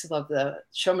lyrics. He loved the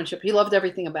showmanship. He loved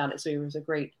everything about it. So he was a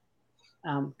great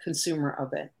consumer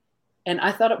of it. And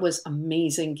I thought it was an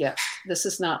amazing gift. This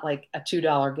is not like a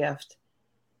 $2 gift.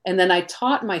 And then I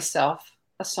taught myself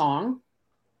a song.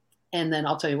 And then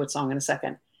I'll tell you what song in a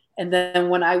second. And then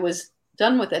when I was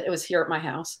done with it, it was here at my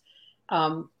house.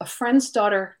 A friend's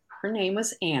daughter, her name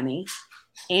was Annie.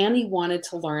 Annie wanted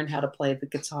to learn how to play the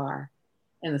guitar.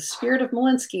 In the spirit of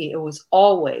Malinsky, it was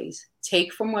always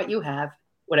take from what you have,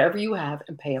 whatever you have,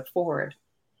 and pay it forward.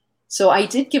 So I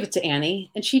did give it to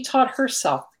Annie, and she taught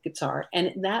herself guitar.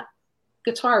 And that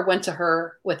guitar went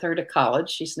with her to college.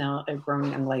 She's now a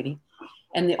grown young lady.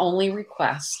 And the only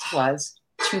request was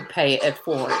to pay it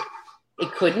forward.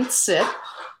 It couldn't sit,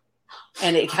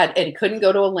 and it couldn't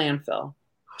go to a landfill.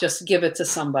 Just give it to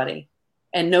somebody,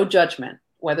 and no judgment,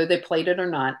 whether they played it or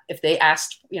not. If they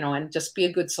asked, and just be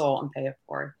a good soul and pay it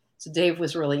forward. So Dave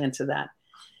was really into that.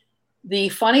 The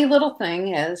funny little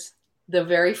thing is, the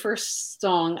very first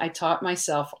song I taught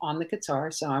myself on the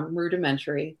guitar, so I'm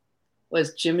rudimentary,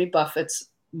 was Jimmy Buffett's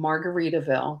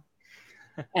Margaritaville.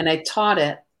 And I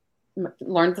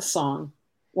learned the song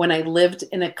when I lived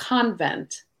in a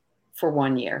convent for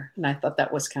 1 year. And I thought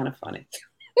that was kind of funny.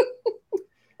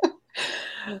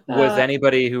 Was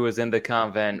anybody who was in the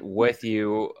convent with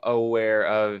you aware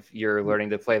of your learning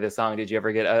to play the song? Did you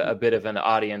ever get a bit of an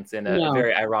audience in a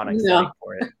very ironic setting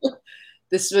for it?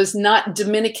 This was not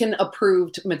Dominican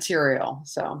approved material.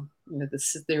 So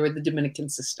they were the Dominican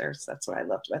sisters. That's what I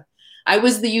lived with. I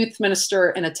was the youth minister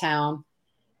in a town,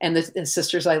 and the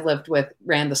sisters I lived with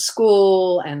ran the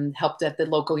school and helped at the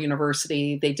local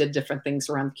university. They did different things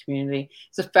around the community.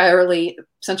 It's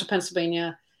central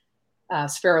Pennsylvania,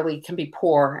 fairly can be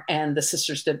poor, and the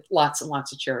sisters did lots and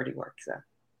lots of charity work. So I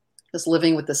was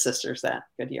living with the sisters that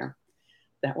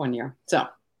 1 year. So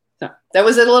that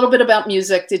was a little bit about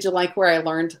music. Did you like where I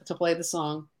learned to play the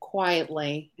song?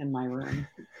 Quietly in my room.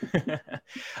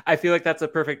 I feel like that's a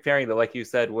perfect pairing, though, like you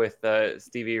said, with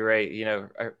Stevie Ray.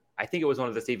 I think it was one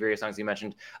of the Stevie Ray songs you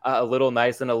mentioned, a little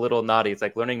nice and a little naughty. It's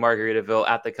like learning Margaritaville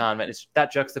at the convent.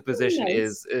 That juxtaposition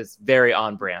is very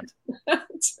on brand.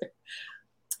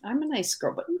 I'm a nice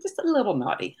girl, but I'm just a little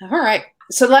naughty. All right.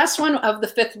 So the last one of the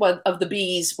fifth one of the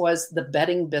B's was the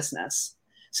betting business.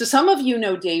 So some of you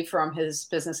know Dave from his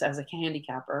business as a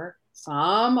handicapper.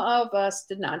 Some of us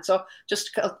did not. So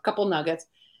just a couple nuggets.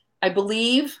 I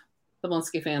believe the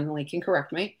Malinsky family can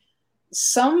correct me.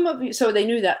 Some of you, so they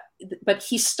knew that, but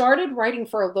he started writing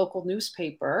for a local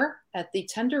newspaper at the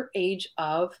tender age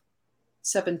of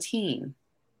 17.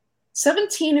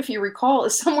 17, if you recall,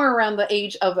 is somewhere around the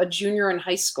age of a junior in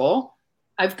high school.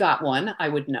 I've got one, I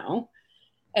would know.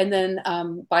 And then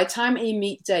by the time I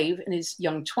meet Dave in his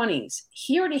young 20s,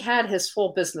 he already had his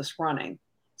full business running.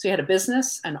 So he had a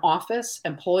business, an office,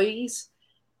 employees.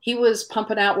 He was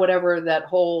pumping out whatever that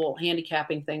whole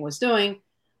handicapping thing was doing.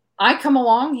 I come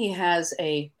along. He has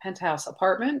a penthouse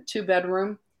apartment,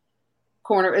 2-bedroom,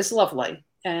 corner is lovely.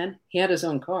 And he had his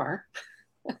own car.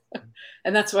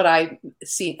 And that's what I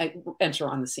see. I enter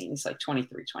on the scene. He's like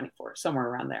 23, 24, somewhere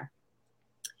around there.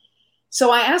 So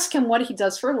I ask him what he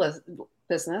does for a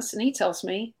business, and he tells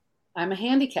me, I'm a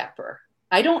handicapper.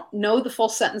 I don't know the full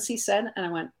sentence he said, and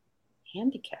I went,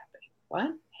 handicapping?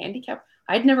 What? Handicap?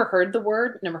 I'd never heard the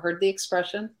word, never heard the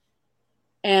expression.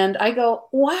 And I go,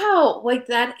 wow, like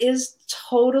that is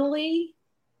totally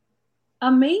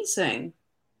amazing.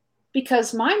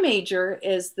 Because my major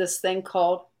is this thing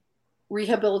called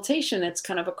rehabilitation. It's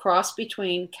kind of a cross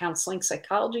between counseling,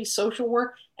 psychology, social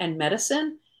work, and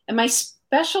medicine. And my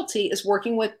specialty is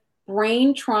working with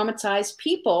brain traumatized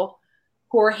people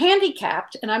who are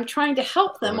handicapped, and I'm trying to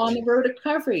help them on the road to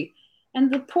recovery. And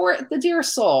the dear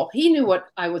soul, he knew what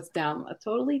I was down a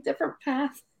totally different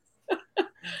path.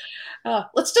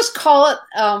 Let's just call it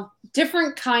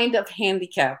different kind of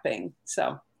handicapping.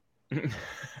 So,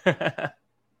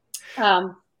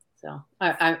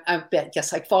 I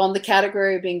guess I fall in the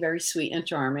category of being very sweet and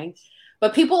charming.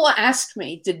 But people will ask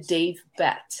me, did Dave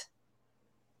bet?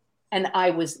 And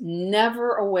I was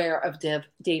never aware of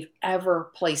Dave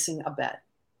ever placing a bet.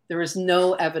 There is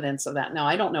no evidence of that. Now,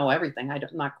 I don't know everything. I'm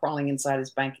not crawling inside his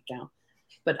bank account.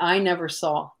 But I never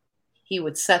saw. He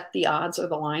would set the odds or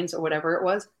the lines or whatever it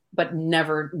was, but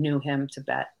never knew him to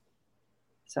bet.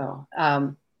 So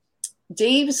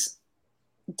Dave's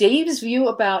view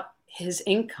about his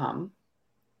income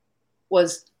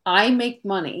was, I make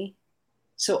money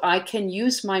so I can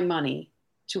use my money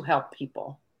to help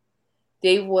people.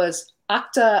 Dave was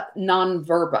acta non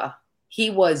verba.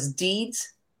 He was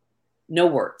deeds, no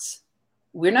words.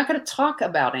 We're not going to talk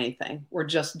about anything. We're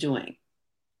just doing.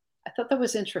 I thought that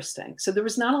was interesting. So there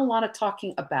was not a lot of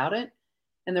talking about it.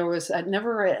 And there was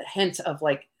never a hint of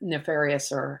like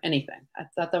nefarious or anything. I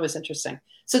thought that was interesting.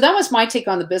 So that was my take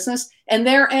on the business. And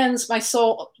there ends my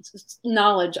sole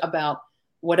knowledge about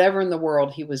whatever in the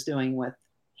world he was doing with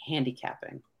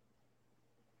handicapping.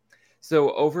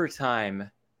 So over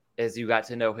time, as you got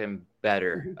to know him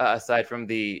better, aside from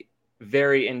the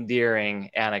very endearing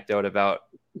anecdote about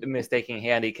mistaking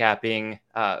handicapping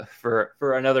for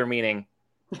another meaning,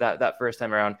 that first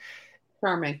time around.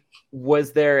 Charming.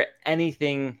 Was there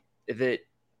anything that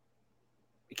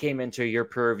came into your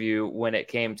purview when it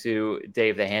came to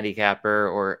Dave the handicapper?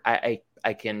 Or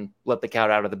I can let the cat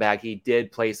out of the bag. He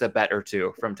did place a bet or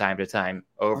two from time to time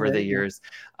over the years.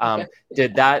 Okay.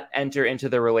 Did that enter into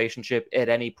the relationship at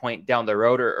any point down the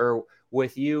road, or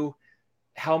with you,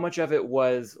 how much of it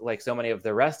was like so many of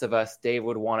the rest of us, Dave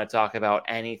would want to talk about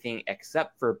anything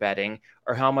except for betting,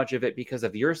 or how much of it, because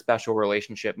of your special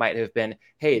relationship, might have been,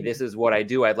 hey, this is what I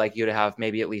do. I'd like you to have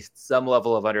maybe at least some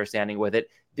level of understanding with it.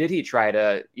 Did he try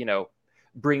to,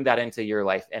 bring that into your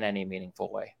life in any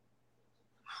meaningful way?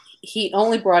 He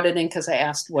only brought it in because I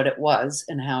asked what it was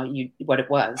and what it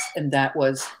was. And that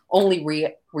was only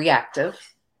reactive,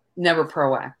 never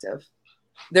proactive.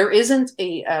 There isn't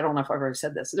I don't know if I've already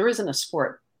said this, there isn't a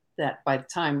sport that by the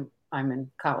time I'm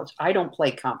in college, I don't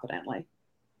play competently.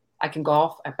 I can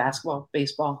golf, basketball,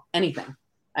 baseball, anything.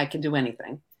 I can do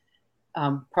anything.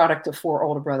 Product of 4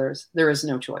 older brothers, there is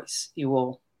no choice.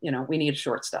 We need a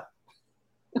shortstop.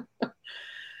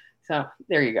 So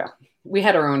there you go. We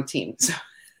had our own team. So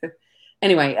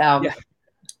anyway,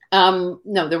 no,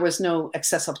 there was no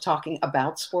excessive talking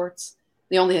about sports.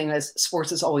 The only thing is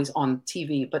sports is always on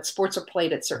TV, but sports are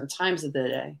played at certain times of the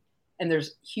day. And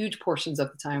there's huge portions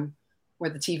of the time where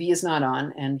the TV is not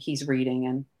on and he's reading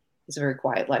and it's a very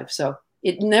quiet life. So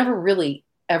it never really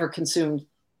ever consumed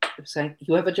saying,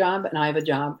 you have a job and I have a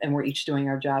job and we're each doing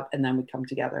our job and then we come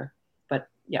together. But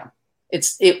yeah,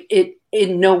 it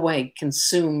in no way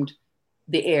consumed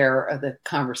the air of the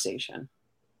conversation.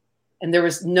 And there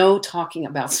was no talking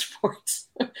about sports.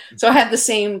 So I had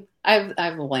I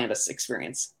have the Landis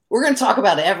experience. We're going to talk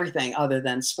about everything other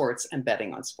than sports and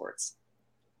betting on sports.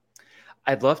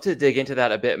 I'd love to dig into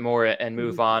that a bit more and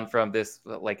move on from this.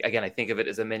 Like, again, I think of it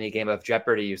as a mini game of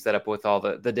Jeopardy you set up with all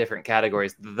the different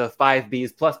categories. The 5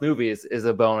 Bs plus movies is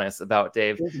a bonus about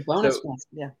Dave. Bonus, so,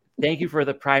 yeah. Thank you for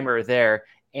the primer there.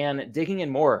 And digging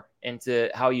in more into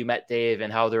how you met Dave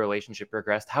and how the relationship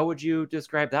progressed, how would you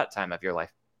describe that time of your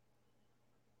life?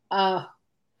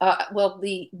 Well,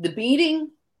 the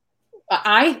meeting,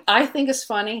 I think is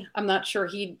funny. I'm not sure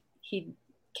he'd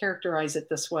characterize it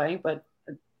this way, but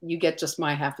you get just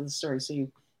my half of the story. So when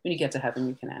you get to heaven,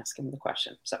 you can ask him the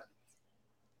question. So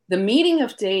the meeting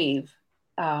of Dave,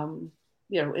 I'll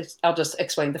just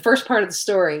explain. The first part of the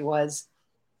story was,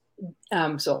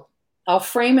 so I'll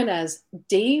frame it as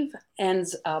Dave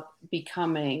ends up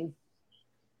becoming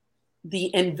the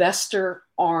investor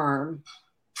arm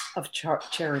of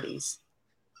charities.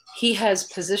 He has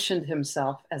positioned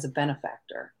himself as a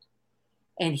benefactor,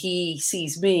 and he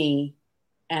sees me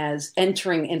as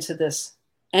entering into this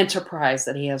enterprise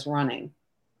that he has running,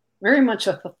 very much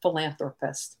a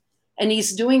philanthropist. And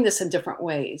he's doing this in different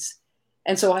ways.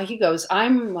 And so he goes,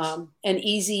 I'm an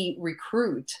easy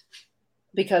recruit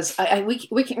because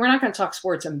we're not going to talk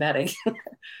sports and betting.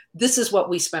 This is what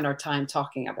we spend our time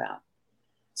talking about.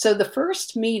 So the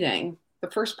first meeting,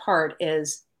 the first part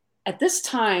is, at this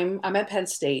time, I'm at Penn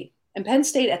State, and Penn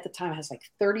State at the time has like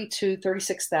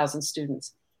 36,000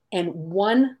 students, and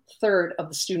 1/3 of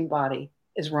the student body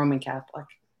is Roman Catholic.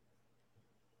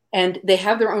 And they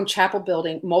have their own chapel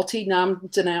building,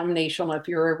 multi-denominational. If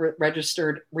you're a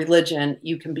registered religion,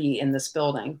 you can be in this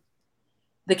building.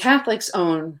 The Catholics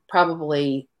own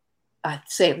probably, I'd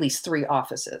say, at least 3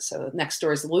 offices. So next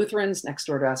door is the Lutherans, next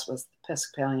door to us was the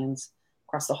Episcopalians.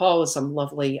 Across the hall was some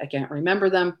lovely, I can't remember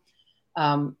them,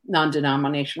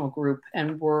 non-denominational group,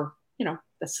 and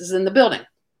this is in the building.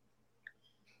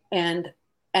 And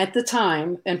at the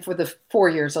time, and for the 4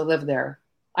 years I lived there,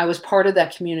 I was part of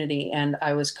that community, and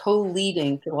I was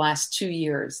co-leading for the last 2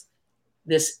 years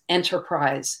this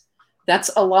enterprise. That's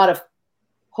a lot of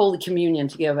Holy Communion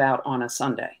to give out on a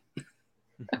Sunday.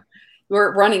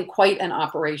 We're running quite an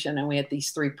operation, and we had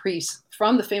these 3 priests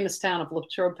from the famous town of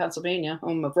Latrobe, Pennsylvania,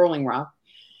 home of Rolling Rock.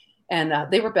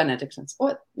 And they were Benedictines.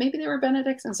 Maybe they were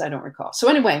Benedictines. I don't recall. So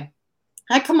anyway,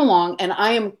 I come along and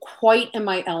I am quite in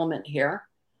my element here.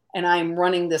 And I'm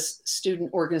running this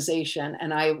student organization.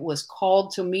 And I was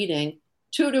called to a meeting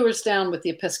 2 doors down with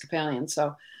the Episcopalians.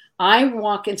 So I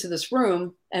walk into this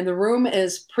room and the room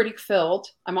is pretty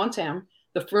filled. I'm on town.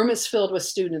 The room is filled with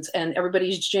students and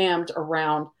everybody's jammed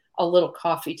around a little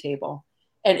coffee table.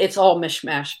 And it's all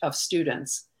mishmash of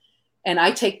students. And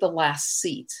I take the last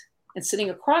seat. And sitting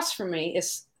across from me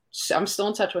I'm still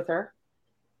in touch with her,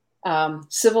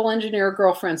 civil engineer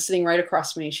girlfriend sitting right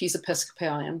across from me. She's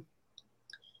Episcopalian.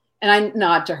 And I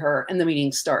nod to her and the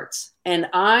meeting starts. And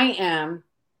I am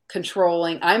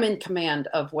I'm in command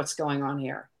of what's going on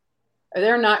here.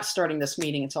 They're not starting this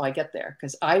meeting until I get there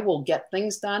because I will get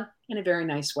things done in a very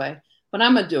nice way. But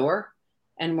I'm a doer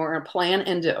and we're going to plan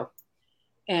and do.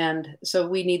 And so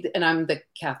we need, and I'm the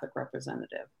Catholic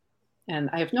representative, and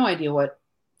I have no idea what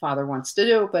Father wants to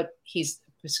do, but he's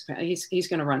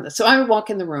going to run this. So I walk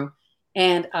in the room,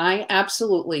 and I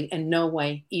absolutely in no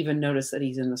way even notice that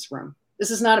he's in this room.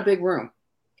 This is not a big room.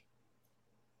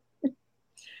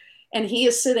 And he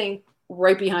is sitting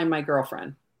right behind my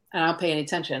girlfriend, and I don't pay any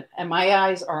attention. And my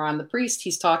eyes are on the priest.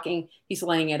 He's talking, he's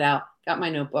laying it out, got my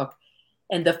notebook.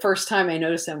 And the first time I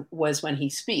noticed him was when he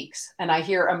speaks, and I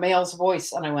hear a male's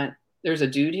voice, and I went, there's a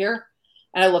dude here.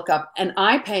 And I look up, and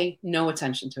I pay no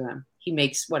attention to him. He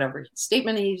makes whatever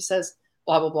statement he says,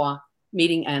 blah, blah, blah.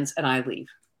 Meeting ends, and I leave.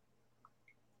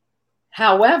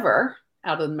 However,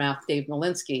 out of the mouth, Dave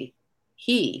Malinsky,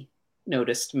 he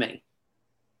noticed me.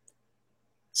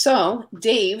 So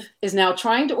Dave is now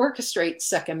trying to orchestrate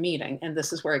second meeting, and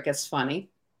this is where it gets funny.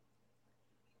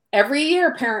 Every year,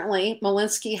 apparently,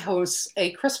 Malinsky hosts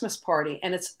a Christmas party,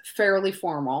 and it's fairly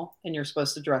formal, and you're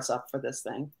supposed to dress up for this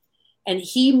thing. And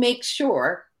he makes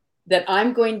sure that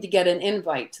I'm going to get an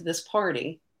invite to this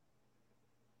party,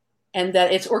 and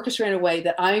that it's orchestrated in a way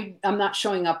that I'm not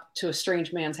showing up to a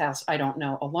strange man's house I don't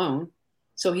know alone.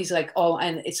 So he's like, oh,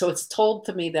 and so it's told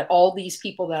to me that all these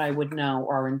people that I would know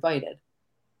are invited.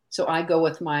 So I go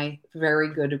with my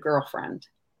very good girlfriend.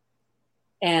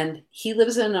 And he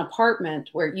lives in an apartment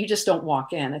where you just don't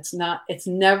walk in. It's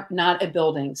never not a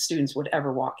building students would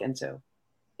ever walk into.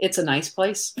 It's a nice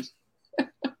place.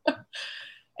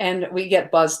 And we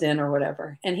get buzzed in or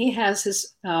whatever. And he has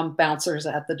his bouncers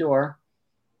at the door.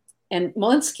 And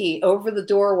Malinsky, over the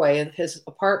doorway of his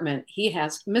apartment, he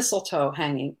has mistletoe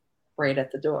hanging right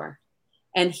at the door.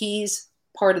 And he's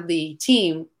part of the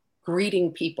team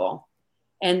greeting people.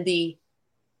 And the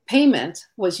payment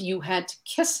was you had to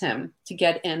kiss him to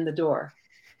get in the door.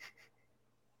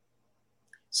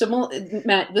 So,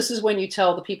 Matt, this is when you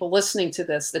tell the people listening to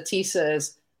this that Tisa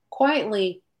is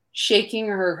quietly shaking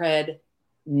her head,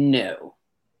 no.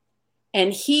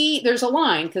 And there's a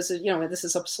line, because, this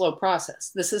is a slow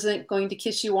process. This isn't going to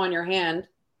kiss you on your hand,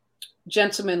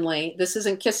 gentlemanly. This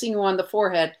isn't kissing you on the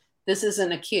forehead. This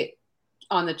isn't a kiss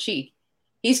on the cheek.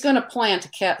 He's going to plant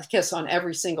a kiss on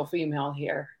every single female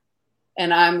here.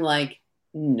 And I'm like,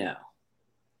 no.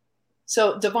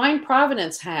 So divine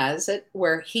providence has it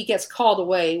where he gets called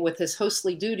away with his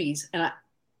hostly duties. And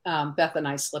Beth and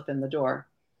I slip in the door.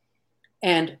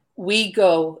 And we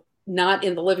go not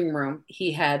in the living room.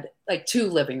 He had like 2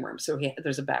 living rooms. So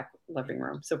there's a back living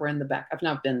room. So we're in the back. I've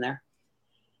not been there.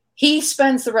 He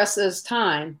spends the rest of his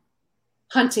time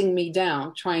hunting me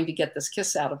down, trying to get this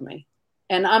kiss out of me.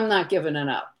 And I'm not giving it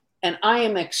up. And I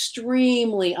am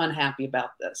extremely unhappy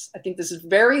about this. I think this is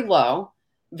very low,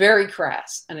 very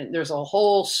crass. And there's a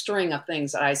whole string of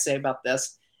things that I say about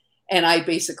this. And I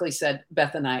basically said,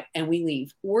 Beth and I, and we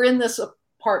leave. We're in this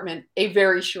apartment a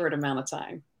very short amount of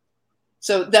time.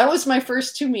 So that was my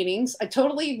first 2 meetings. I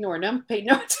totally ignored them, paid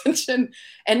no attention.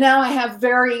 And now I have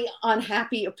very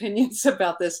unhappy opinions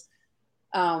about this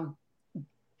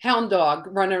hound dog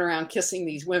running around kissing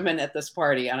these women at this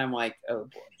party. And I'm like, oh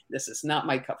boy, this is not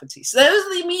my cup of tea. So those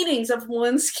are the meetings of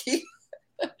Malinsky.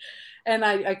 And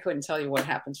I couldn't tell you what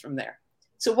happens from there.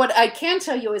 So what I can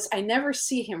tell you is I never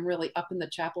see him really up in the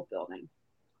chapel building.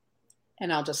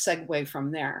 And I'll just segue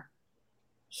from there.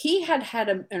 He had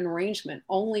an arrangement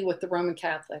only with the Roman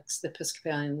Catholics, the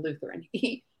Episcopalian and Lutheran.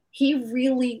 He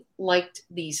really liked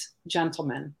these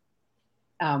gentlemen.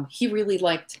 He really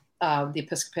liked the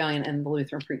Episcopalian and the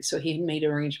Lutheran priests. So he made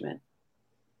an arrangement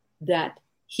that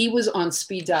he was on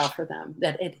speed dial for them,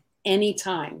 that at any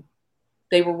time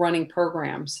they were running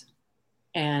programs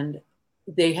and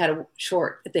they had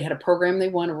a program they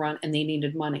want to run and they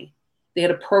needed money. They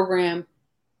had a program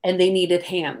and they needed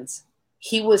hands.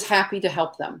 He was happy to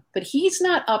help them, but he's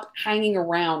not up hanging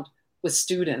around with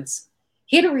students.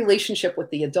 He had a relationship with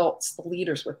the adults, the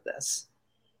leaders with this.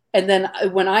 And then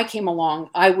when I came along,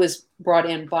 I was brought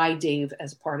in by Dave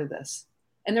as a part of this.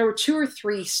 And there were 2 or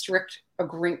 3 strict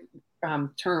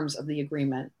terms of the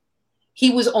agreement. He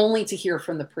was only to hear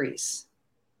from the priests,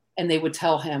 and they would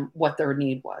tell him what their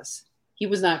need was. He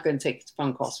was not going to take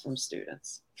phone calls from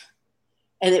students.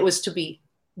 And it was to be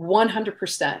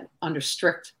 100% under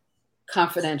strict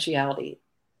confidentiality,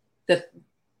 that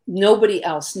nobody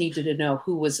else needed to know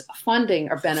who was funding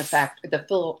or benefactor,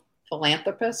 the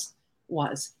philanthropist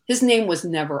was. His name was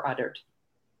never uttered.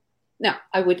 Now,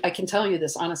 I can tell you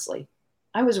this honestly.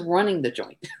 I was running the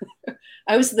joint.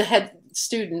 I was the head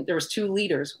student. There was 2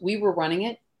 leaders. We were running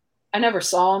it. I never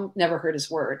saw him, never heard his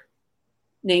word.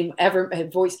 Name ever,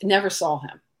 voice, never saw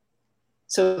him.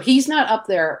 So he's not up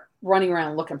there running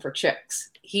around looking for chicks.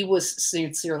 He was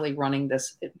sincerely running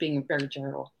this, being very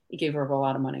charitable. He gave her a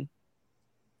lot of money.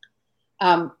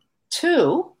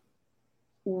 Two,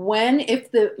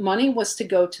 if the money was to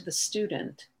go to the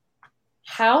student,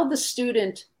 how the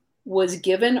student was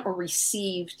given or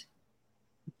received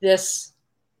this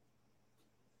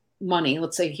money.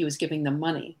 Let's say he was giving them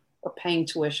money or paying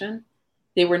tuition.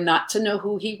 They were not to know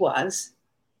who he was.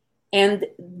 And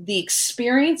the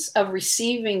experience of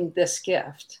receiving this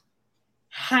gift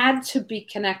had to be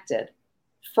connected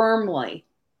firmly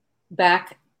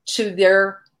back to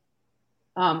their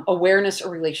awareness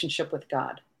or relationship with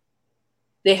God.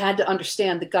 They had to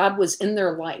understand that God was in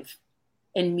their life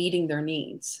and meeting their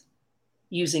needs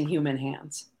using human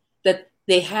hands, that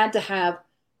they had to have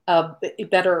a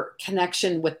better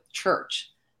connection with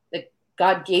church, that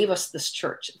God gave us this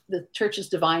church. The church is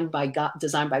designed by God,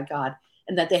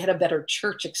 and that they had a better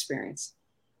church experience.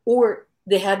 Or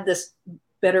they had this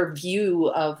better view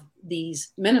of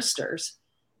these ministers,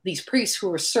 these priests who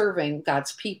were serving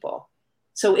God's people.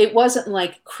 So it wasn't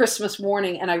like Christmas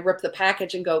morning and I rip the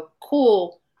package and go,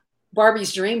 cool,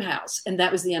 Barbie's dream house. And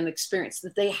that was the end experience,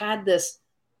 that they had this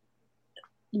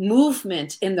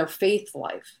movement in their faith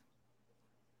life.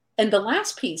 And the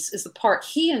last piece is the part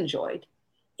he enjoyed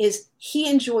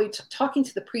talking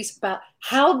to the priest about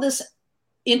how this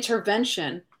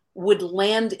intervention would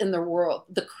land in the world,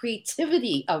 the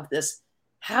creativity of this,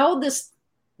 how this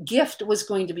gift was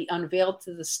going to be unveiled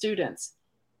to the students.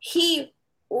 He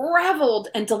reveled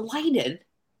and delighted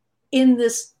in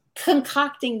this,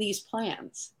 concocting these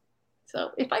plans.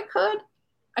 So if I could,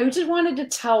 I just wanted to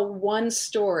tell one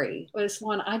story. This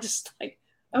one, I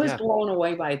was blown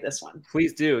away by this one.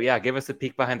 Please do. Yeah, give us a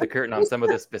peek behind the curtain on some of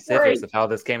the specifics of how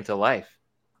this came to life.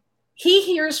 He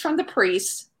hears from the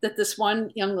priest that this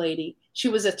one young lady, she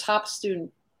was a top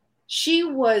student. She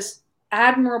was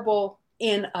admirable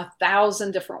in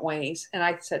 1,000 different ways. And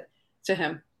I said to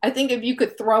him, I think if you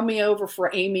could throw me over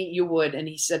for Amy, you would. And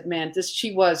he said, man,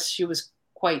 she was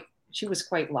quite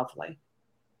lovely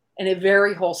in a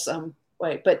very wholesome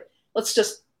way. But let's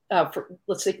just,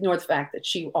 let's ignore the fact that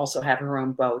she also had her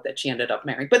own beau that she ended up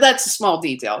marrying. But that's a small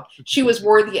detail. She was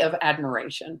worthy of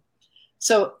admiration.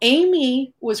 So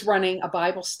Amy was running a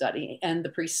Bible study, and the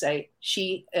priests say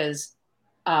she is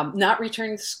not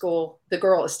returning to school. The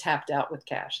girl is tapped out with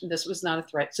cash. And this was not a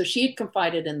threat. So she had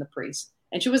confided in the priest,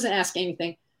 and she wasn't asking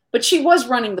anything, but she was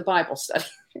running the Bible study.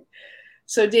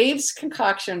 So Dave's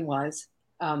concoction was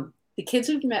the kids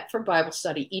who met for Bible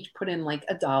study each put in like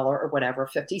 $1 or whatever,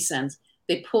 50 cents.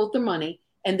 They pulled the money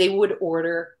and they would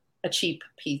order a cheap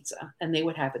pizza and they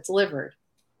would have it delivered.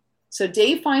 So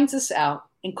Dave finds this out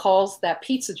and calls that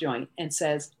pizza joint and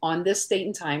says, on this date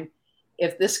and time,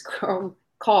 if this girl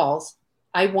calls,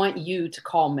 I want you to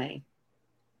call me.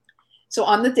 So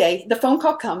on the day, the phone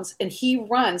call comes and he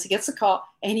gets the call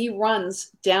and he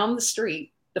runs down the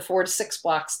street, the 4 to 6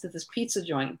 blocks to this pizza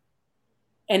joint.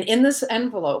 And in this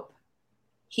envelope,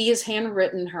 he has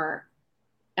handwritten her.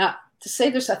 Now, to say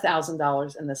there's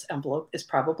 $1,000 in this envelope is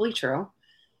probably true.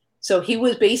 So he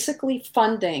was basically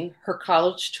funding her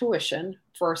college tuition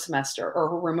for a semester or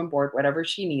her room and board, whatever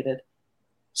she needed,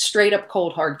 straight up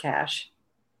cold hard cash.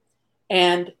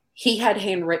 And he had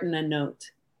handwritten a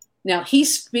note. Now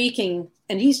he's speaking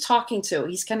and he's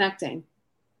connecting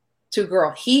to a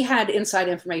girl. He had inside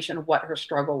information of what her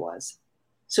struggle was.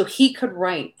 So he could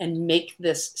write and make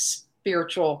this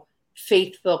spiritual,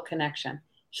 faith-filled connection.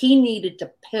 He needed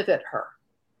to pivot her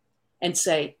and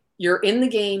say, you're in the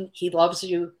game. He loves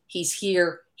you. He's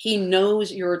here. He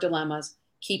knows your dilemmas.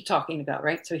 Keep talking about,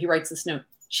 right? So he writes this note.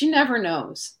 She never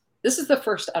knows. This is the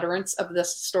first utterance of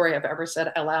this story I've ever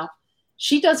said out loud.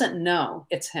 She doesn't know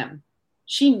it's him.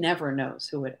 She never knows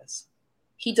who it is.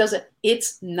 He doesn't.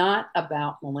 It's not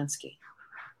about Malinsky.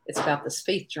 It's about this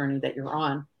faith journey that you're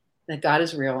on, that God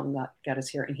is real and that God is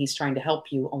here and he's trying to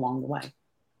help you along the way.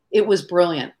 It was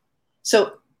brilliant.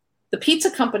 So the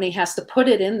pizza company has to put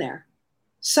it in there.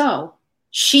 So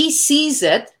she sees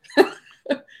it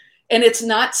and it's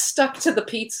not stuck to the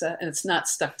pizza and it's not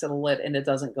stuck to the lid and it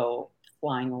doesn't go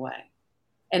flying away.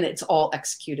 And it's all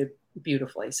executed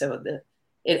beautifully. So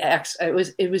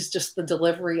it was just the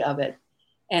delivery of it.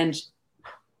 And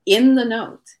in the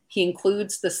note, he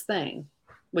includes this thing,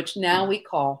 which now we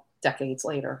call, decades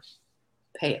later,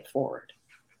 pay it forward.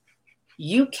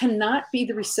 You cannot be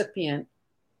the recipient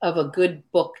of a good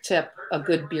book tip, a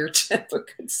good beer tip, a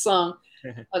good song,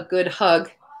 a good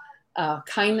hug,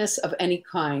 kindness of any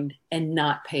kind, and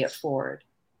not pay it forward.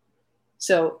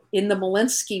 So in the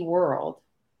Malinsky world,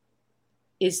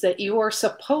 is that you are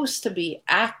supposed to be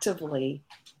actively,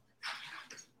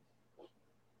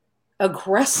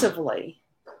 aggressively,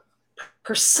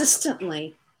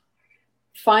 persistently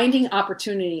finding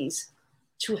opportunities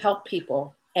to help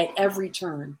people at every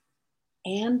turn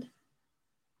and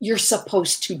you're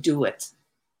supposed to do it.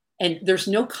 And there's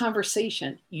no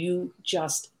conversation. You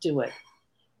just do it.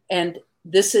 And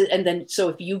then, so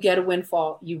if you get a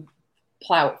windfall, you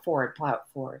plow it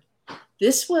forward.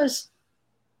 This was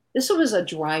a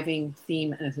driving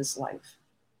theme in his life.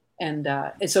 And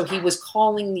so he was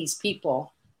calling these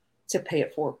people to pay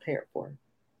it forward.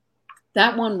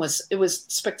 That one was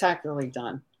spectacularly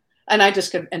done. And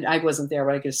I wasn't there,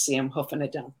 but I could see him hoofing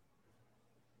it down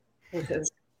with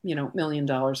his, $1 million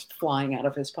flying out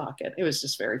of his pocket. It was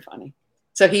just very funny.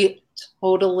 So he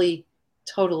totally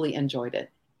enjoyed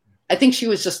it. I think she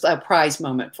was just a prize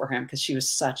moment for him because she was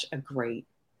such a great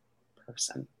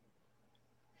person.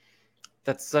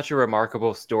 That's such a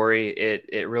remarkable story.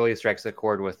 It really strikes a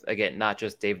chord with, again, not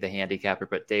just Dave the handicapper,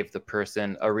 but Dave the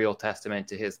person, a real testament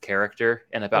to his character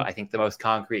and about, I think, the most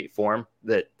concrete form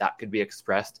that could be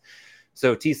expressed.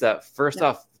 So Tisa, first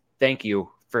off, thank you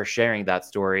for sharing that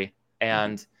story.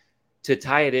 And to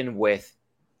tie it in with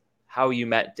how you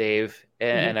met Dave,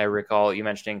 and I recall you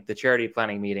mentioning the charity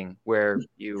planning meeting where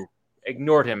you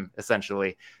ignored him,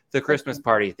 essentially, the Christmas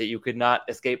party that you could not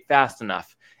escape fast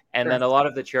enough. And then a lot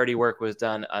of the charity work was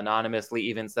done anonymously.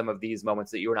 Even some of these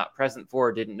moments that you were not present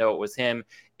for, didn't know it was him.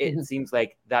 It seems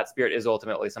like that spirit is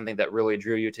ultimately something that really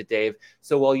drew you to Dave.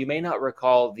 So while you may not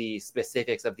recall the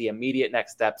specifics of the immediate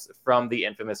next steps from the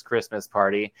infamous Christmas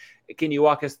party, can you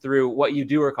walk us through what you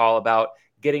do recall about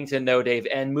getting to know Dave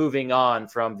and moving on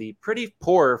from the pretty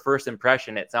poor first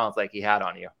impression it sounds like he had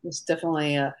on you? It's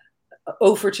definitely a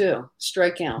 0 for 2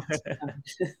 strikeout.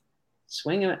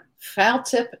 Swing it, foul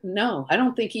tip. No, I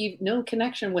don't think no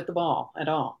connection with the ball at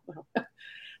all.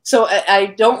 So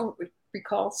I don't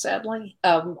recall, sadly,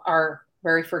 our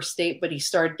very first date, but he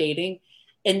started dating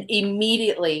and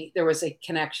immediately there was a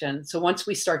connection. So once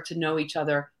we start to know each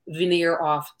other, veneer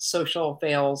off social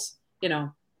veils,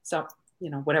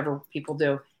 whatever people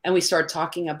do. And we start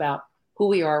talking about who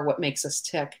we are, what makes us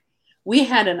tick. We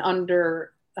had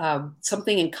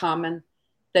something in common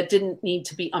that didn't need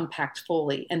to be unpacked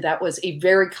fully. And that was a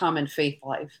very common faith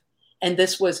life. And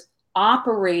this was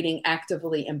operating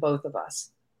actively in both of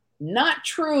us. Not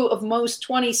true of most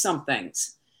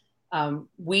 20-somethings.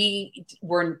 We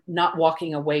were not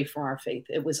walking away from our faith.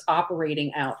 It was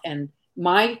operating out. And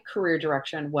my career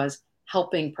direction was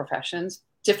helping professions,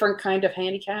 different kind of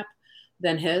handicap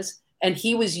than his. And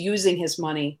he was using his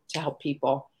money to help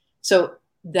people. So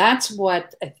that's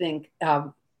what I think,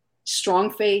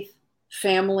 strong faith,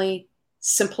 family,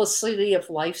 simplicity of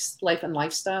life and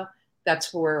lifestyle.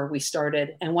 That's where we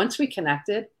started. And once we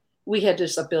connected, we had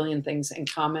just a billion things in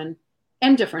common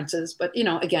and differences. But,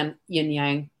 again, yin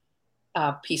yang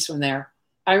piece from there.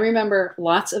 I remember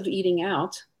lots of eating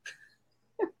out.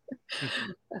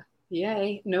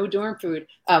 Yay, no dorm food.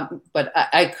 But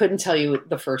I couldn't tell you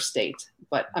the first date,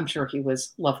 but I'm sure he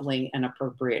was lovely and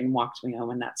appropriate and walked me home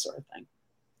and that sort of thing.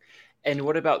 And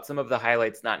what about some of the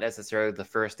highlights, not necessarily the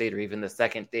first date or even the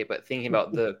second date, but thinking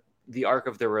about the arc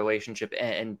of the relationship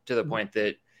and to the point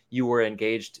that you were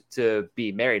engaged to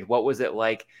be married? What was it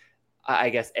like, I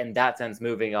guess, in that sense,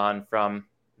 moving on from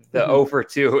the 0 for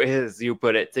 2, as you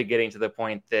put it, to getting to the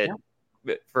point that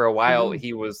for a while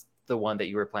he was the one that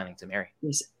you were planning to marry?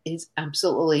 He's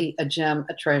absolutely a gem,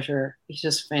 a treasure. He's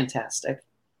just fantastic.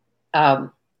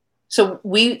 So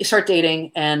we start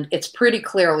dating, and it's pretty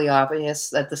clearly obvious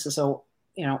that this is a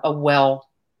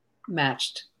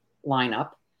well-matched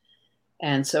lineup.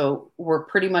 And so we're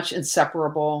pretty much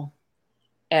inseparable.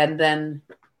 And then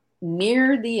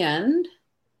near the end,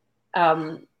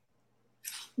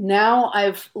 now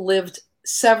I've lived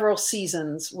several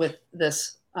seasons with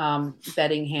this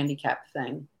betting handicap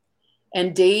thing.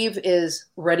 And Dave is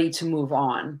ready to move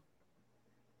on.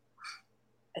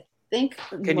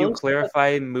 Can you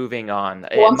clarify moving on?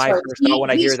 My first thought when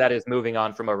I hear that is moving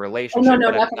on from a relationship,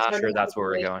 but I'm not sure that's where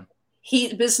we're going.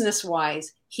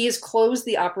 Business-wise, he has closed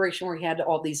the operation where he had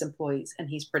all these employees, and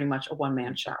he's pretty much a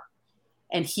one-man shop.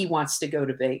 And he wants to go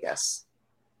to Vegas.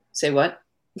 Say what?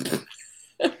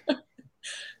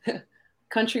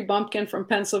 Country bumpkin from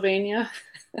Pennsylvania.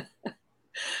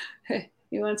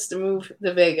 He wants to move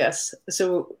to Vegas.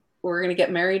 So we're going to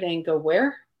get married and go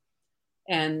where?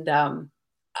 And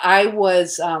I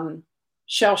was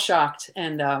shell-shocked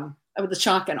and with the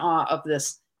shock and awe of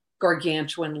this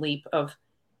gargantuan leap of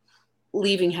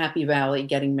leaving Happy Valley,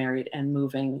 getting married, and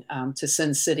moving to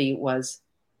Sin City was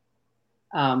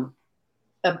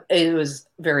it was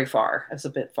very far. It was a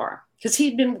bit far because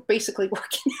he'd been basically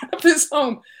working out of his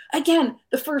home. Again,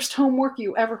 the first homework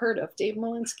you ever heard of, Dave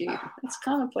Malinsky. It's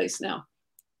commonplace now.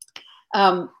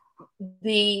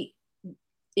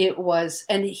 It was,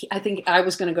 and I think I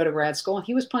was going to go to grad school, and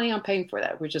he was planning on paying for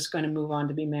that. We're just going to move on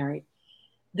to be married.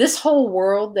 this whole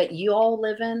world that you all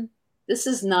live in, this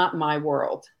is not my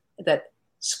world. That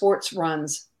sports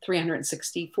runs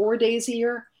 364 days a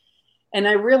year. And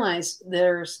I realized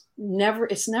it's never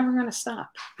going to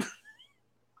stop.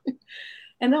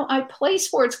 And though I play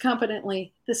sports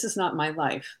competently, this is not my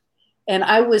life. And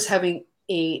I was having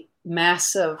a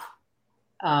massive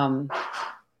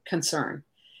concern.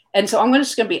 And so I'm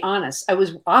just going to be honest. I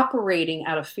was operating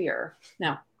out of fear.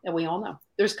 Now, and we all know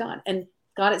there's God, and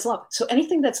God is love. So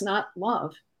anything that's not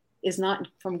love is not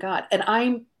from God. And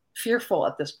I'm fearful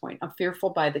at this point. I'm fearful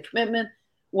by the commitment.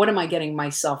 What am I getting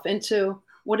myself into?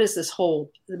 What is this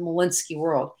whole Malinsky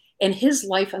world? And his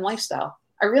life and lifestyle,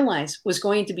 I realized, was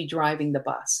going to be driving the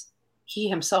bus. He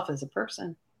himself as a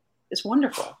person is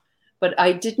wonderful. But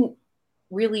I didn't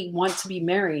really want to be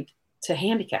married to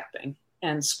handicapping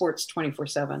and sports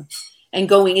 24/7. And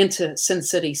going into Sin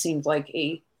City seemed like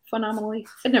a phenomenally,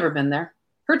 I'd never been there.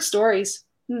 Heard stories.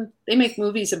 They make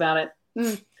movies about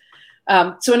it.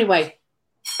 So anyway,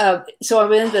 so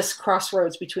I'm in this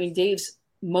crossroads between Dave's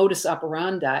modus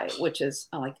operandi, which is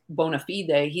like bona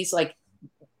fide. He's like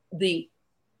the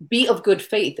be of good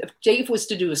faith. If Dave was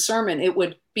to do a sermon, it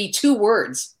would be 2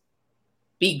 words: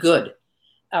 be good.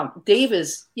 Dave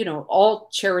is, all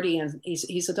charity, and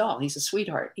he's a doll. He's a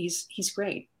sweetheart. He's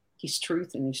great. He's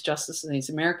truth and he's justice and he's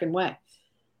American way.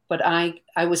 But I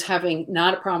was having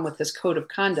not a problem with this code of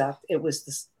conduct. It was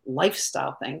this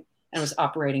lifestyle thing, and I was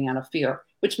operating out of fear,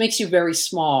 which makes you very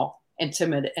small and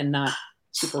timid and not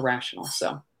super rational.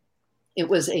 So it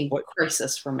was a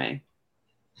crisis for me.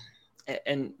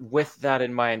 And with that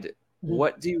in mind,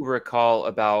 what do you recall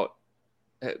about,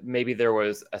 maybe there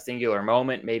was a singular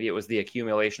moment, maybe it was the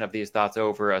accumulation of these thoughts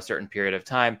over a certain period of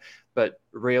time, but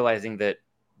realizing that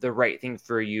the right thing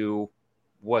for you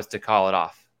was to call it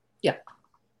off? Yeah.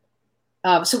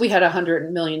 So we had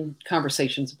 100 million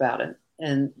conversations about it,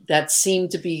 and that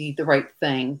seemed to be the right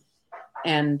thing.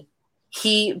 And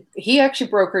he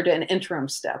actually brokered an interim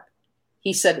step.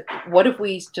 He said, what if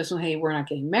we just, hey, we're not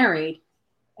getting married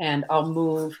and I'll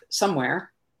move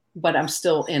somewhere, but I'm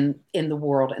still in the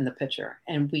world, in the picture.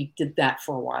 And we did that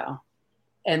for a while.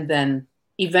 And then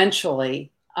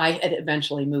eventually, I had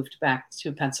moved back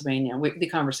to Pennsylvania. The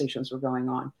conversations were going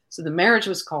on. So the marriage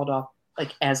was called off,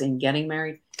 like as in getting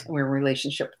married, and we were in a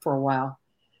relationship for a while.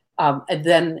 And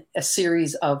then a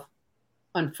series of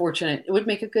unfortunate, it would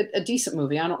make a decent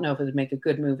movie. I don't know if it would make a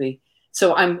good movie.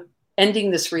 So I'm ending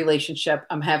this relationship.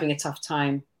 I'm having a tough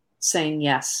time saying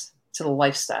yes to the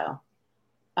lifestyle.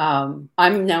 I'm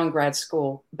now in grad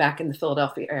school back in the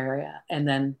Philadelphia area. And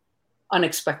then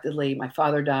unexpectedly, my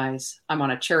father dies. I'm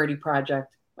on a charity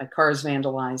project. My car is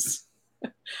vandalized.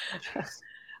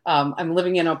 I'm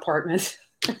living in an apartment.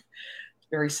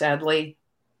 Very sadly,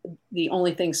 the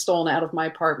only thing stolen out of my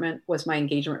apartment was my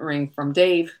engagement ring from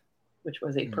Dave, which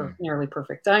was a nearly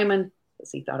perfect diamond,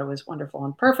 because he thought it was wonderful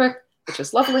and perfect, which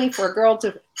is lovely for a girl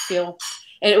to feel.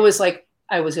 And it was like,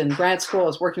 I was in grad school, I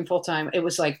was working full time. It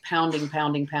was like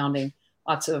pounding,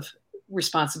 lots of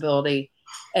responsibility.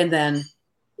 And then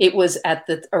it was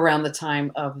around the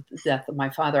time of the death of my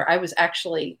father. I was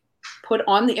actually put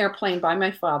on the airplane by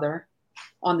my father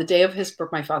on the day of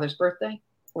my father's birthday,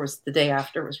 or was the day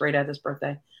after. It was right at his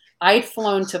birthday. I had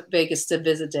flown to Vegas to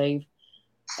visit Dave,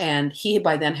 and he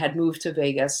by then had moved to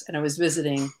Vegas, and I was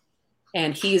visiting,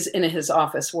 and he's in his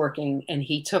office working, and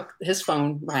his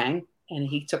phone rang, and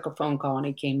he took a phone call, and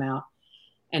he came out,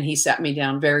 and he sat me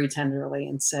down very tenderly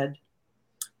and said,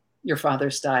 your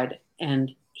father's died.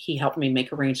 And he helped me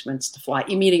make arrangements to fly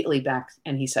immediately back.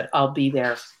 And he said, I'll be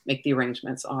there, make the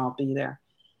arrangements. I'll be there.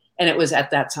 And it was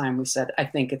at that time we said, I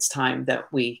think it's time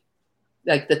that we,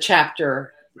 like the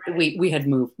chapter, we had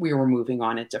moved, we were moving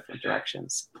on in different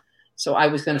directions. So I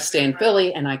was going to stay in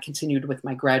Philly, and I continued with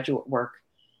my graduate work.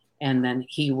 And then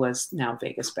he was now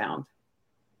Vegas bound.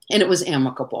 And it was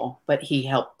amicable, but he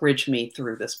helped bridge me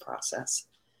through this process.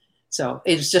 So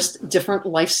it was just different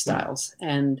lifestyles.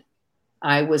 And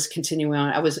I was continuing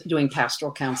on. I was doing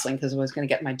pastoral counseling because I was going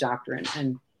to get my doctorate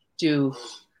and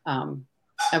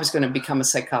I was going to become a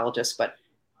psychologist, but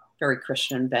very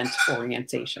Christian bent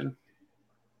orientation.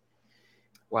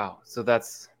 Wow. So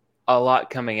that's a lot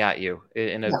coming at you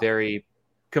in a very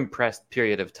compressed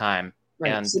period of time.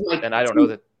 Right. And, so and I don't know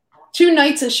that. 2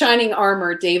 nights of shining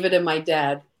armor, David and my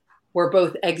dad were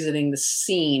both exiting the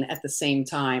scene at the same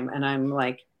time. And I'm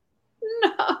like,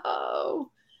 no,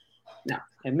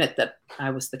 I admit that I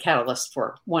was the catalyst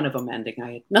for one of them ending.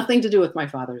 I had nothing to do with my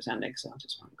father's ending. So I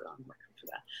just want to go on working for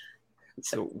that.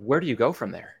 So where do you go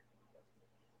from there?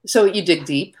 So you dig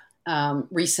deep,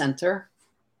 recenter,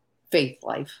 faith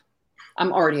life.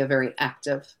 I'm already a very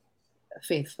active,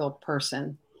 faith-filled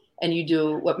person. and you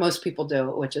do what most people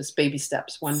do, which is baby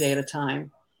steps, one day at a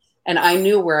time. And I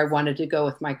knew where I wanted to go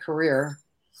with my career.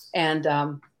 And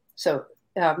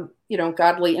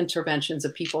godly interventions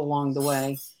of people along the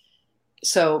way.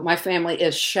 So my family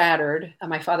is shattered.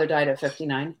 My father died at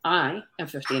 59. I am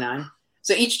 59.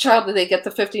 So each child that they get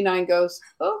to 59 goes,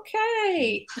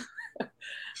 okay.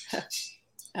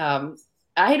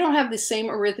 I don't have the same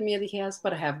arrhythmia that he has,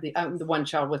 but I have the one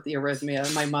child with the arrhythmia.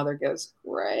 And my mother goes,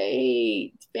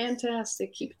 great,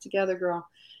 fantastic, keep it together, girl.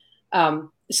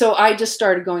 So I just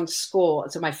started going to school.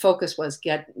 So my focus was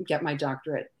get my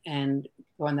doctorate and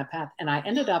go on that path. And I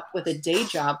ended up with a day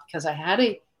job because I had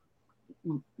a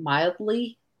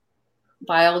mildly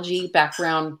biology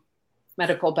background,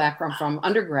 medical background from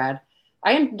undergrad.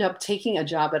 I ended up taking a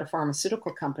job at a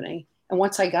pharmaceutical company. And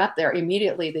once I got there,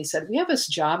 immediately they said, we have this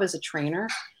job as a trainer.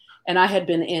 And I had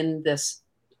been in this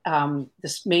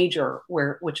major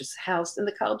which is housed in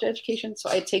the college education. So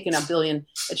I had taken 1 billion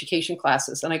education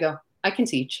classes, and I go, I can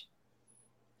teach.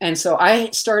 And so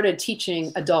I started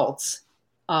teaching adults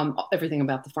everything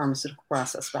about the pharmaceutical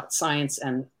process, about science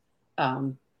and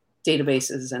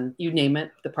databases and you name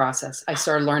it, the process. I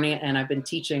started learning it, and I've been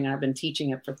teaching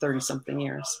it for 30 something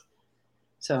years.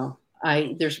 So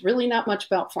there's really not much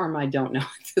about pharma I don't know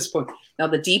at this point. Now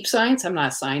the deep science, I'm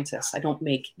not a scientist. I don't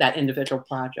make that individual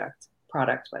product,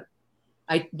 but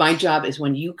my job is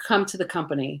when you come to the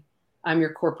company, I'm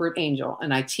your corporate angel,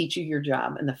 and I teach you your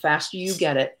job. And the faster you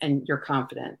get it and you're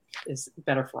confident is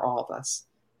better for all of us.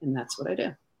 And that's what I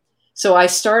do. So I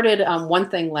started, one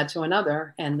thing led to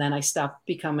another, and then I stopped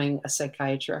becoming a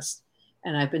psychiatrist,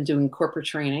 and I've been doing corporate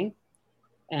training.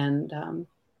 And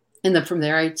then from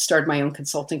there, I started my own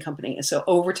consulting company. And so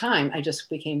over time, I just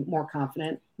became more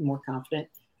confident, more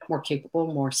capable,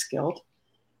 more skilled.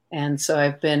 And so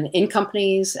I've been in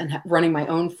companies and running my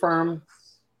own firm.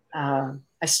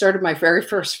 I started my very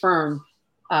first firm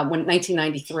in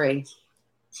 1993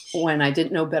 when I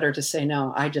didn't know better to say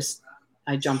no. I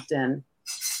jumped in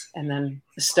and then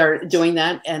started doing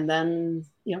that. And then,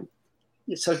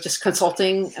 so just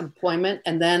consulting, employment.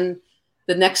 And then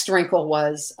the next wrinkle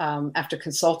was, after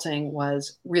consulting,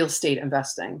 was real estate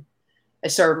investing. I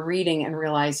started reading and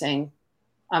realizing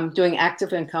I'm doing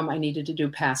active income. I needed to do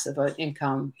passive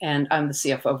income. And I'm the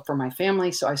CFO for my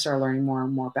family. So I started learning more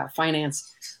and more about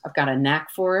finance. I've got a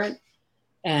knack for it.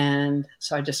 And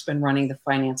so I've just been running the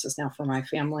finances now for my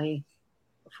family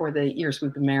for the years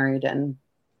we've been married. And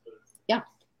yeah,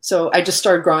 so I just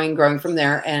started growing from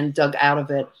there and dug out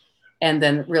of it and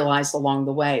then realized along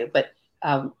the way. But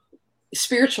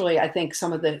spiritually, I think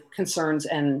some of the concerns,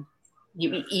 and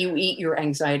you eat your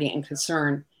anxiety and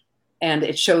concern, and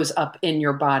it shows up in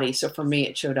your body. So for me,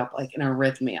 it showed up like an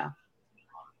arrhythmia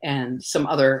and some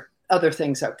other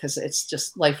things, because it's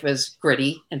just, life is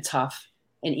gritty and tough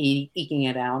and eking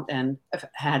it out. And I've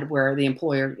had where the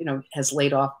employer, has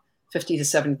laid off 50 to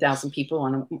 70,000 people,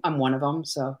 and I'm one of them.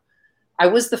 So I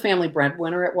was the family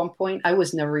breadwinner at one point. I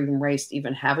was never even raised to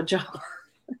even have a job.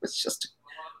 It was just,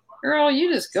 girl,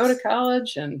 you just go to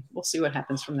college and we'll see what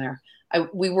happens from there.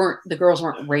 The girls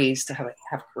weren't raised to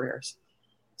have careers.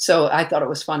 So I thought it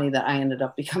was funny that I ended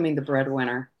up becoming the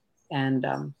breadwinner.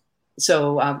 And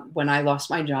so when I lost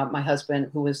my job, my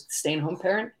husband, who was the stay-at-home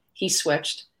parent, he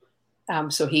switched.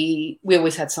 So we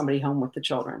always had somebody home with the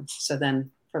children. So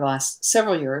then for the last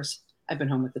several years, I've been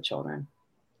home with the children.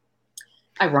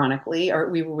 Ironically,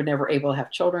 we were never able to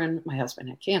have children. My husband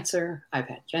had cancer. I've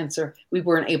had cancer. We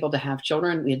weren't able to have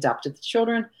children. We adopted the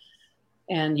children.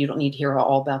 And you don't need to hear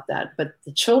all about that. But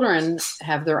the children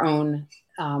have their own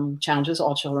challenges.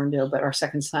 All children do. But our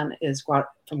second son is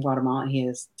from Guatemala. He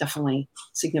has definitely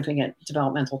significant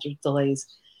developmental delays.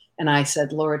 And I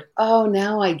said, Lord,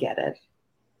 now I get it.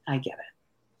 I get it.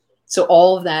 So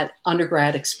all of that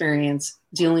undergrad experience,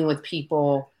 dealing with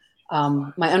people,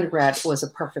 my undergrad was a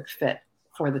perfect fit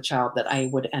for the child that I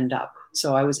would end up.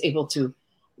 So I was able to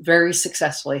very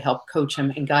successfully help coach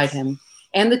him and guide him,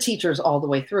 and the teachers all the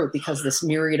way through, because this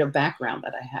myriad of background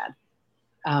that I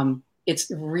had. It's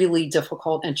really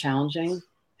difficult and challenging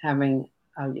having,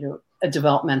 a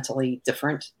developmentally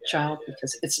different child,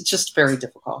 because it's just very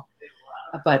difficult.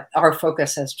 But our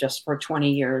focus has just, for 20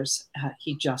 years,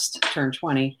 he just turned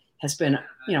 20, has been,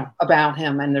 about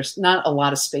him. And there's not a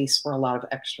lot of space for a lot of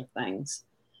extra things,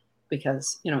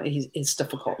 because, it's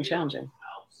difficult and challenging.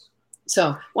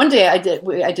 So one day I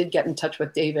did get in touch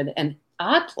with David, and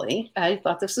oddly, I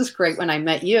thought this is great when I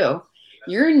met you.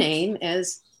 Your name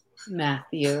is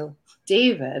Matthew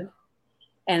David.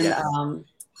 And yes.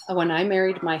 When I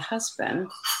married my husband,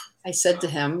 I said to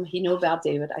him, he knew about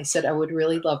David. I said, I would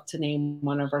really love to name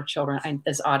one of our children,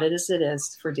 as odd as it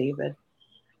is, for David.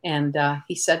 And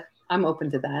he said, I'm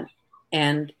open to that.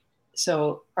 And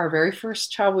so our very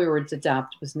first child we were to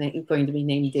adopt was going to be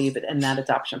named David, and that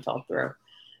adoption fell through.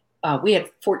 We had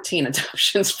 14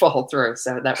 adoptions fall through,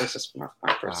 so that was just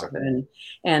my first of it.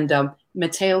 And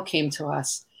Mateo came to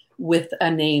us with a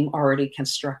name already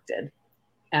constructed,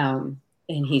 and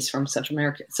he's from Central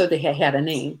America, so they had a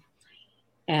name,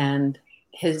 and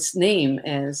his name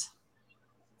is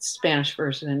Spanish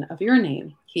version of your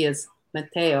name. He is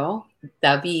Mateo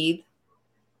David,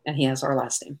 and he has our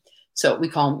last name. So we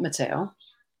call him Mateo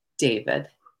David.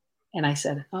 And I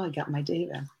said, oh, I got my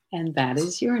David. And that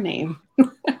is your name.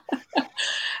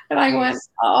 And I went,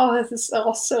 oh, this is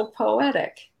all so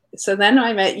poetic. So then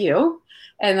I met you.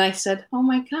 And I said, oh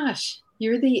my gosh,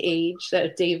 you're the age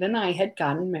that Dave and I had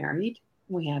gotten married.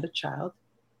 We had a child.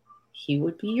 He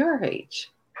would be your age.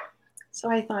 So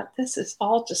I thought, this is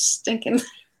all just stinking.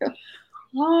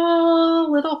 Oh,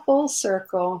 little full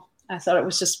circle. I thought it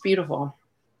was just beautiful.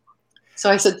 So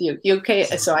I said, you okay?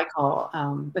 So I call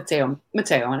Mateo,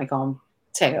 and I call him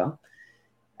Teo.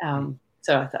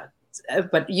 So I thought,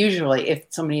 but usually if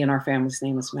somebody in our family's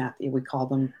name is Matthew, we call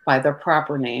them by their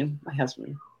proper name. My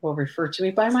husband will refer to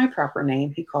me by my proper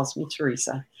name. He calls me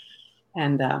Teresa.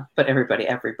 And, but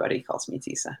everybody calls me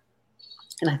Tisa.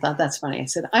 And I thought, that's funny. I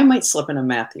said, I might slip in a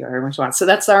Matthew every once in a while. So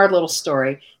that's our little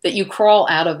story, that you crawl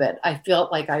out of it. I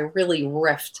felt like I really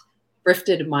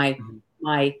rifted my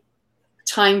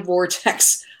time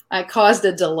vortex. I caused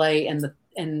a delay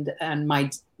in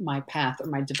my path or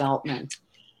my development.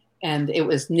 And it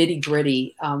was nitty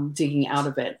gritty digging out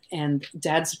of it. And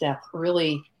Dad's death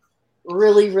really,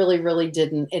 really, really, really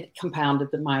didn't. It compounded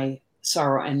my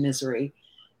sorrow and misery.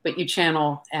 But you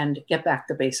channel and get back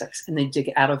to basics, and they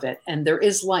dig out of it. And there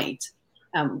is light.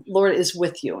 Lord is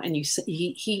with you. And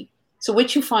so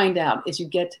what you find out is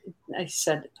I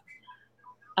said,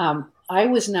 I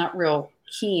was not real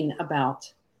keen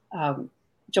about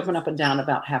jumping up and down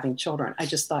about having children. I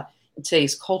just thought in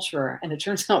today's culture, and it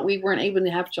turns out we weren't able to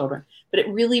have children, but it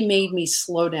really made me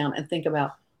slow down and think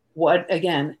about what,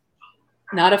 again,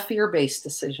 not a fear-based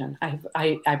decision.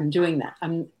 I'm doing that.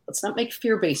 Let's not make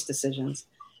fear-based decisions.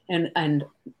 And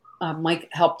Mike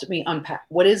helped me unpack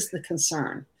what is the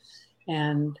concern.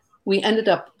 And we ended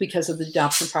up, because of the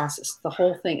adoption process, the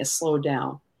whole thing is slowed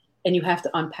down. And you have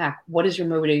to unpack what is your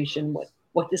motivation,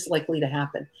 what is likely to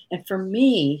happen. And for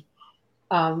me,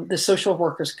 the social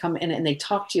workers come in and they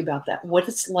talk to you about that, what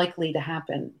is likely to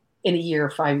happen in a year,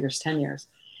 5 years, 10 years.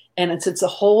 And it's the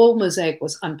whole mosaic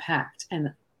was unpacked,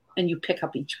 and you pick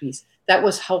up each piece. That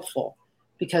was helpful,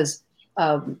 because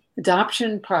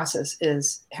adoption process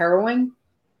is harrowing.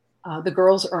 The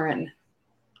girls are in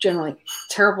generally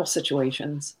terrible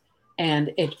situations,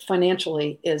 and it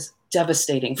financially is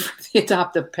devastating for the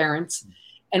adoptive parents.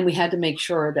 And we had to make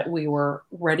sure that we were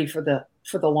ready for the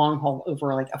long haul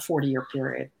over like a 40-year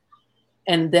period.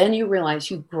 And then you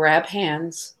realize you grab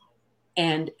hands,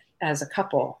 and as a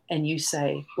couple, and you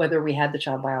say, whether we had the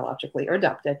child biologically or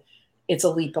adopted, it's a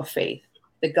leap of faith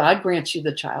that God grants you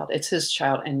the child. It's his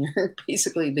child, and you're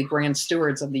basically the grand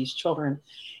stewards of these children.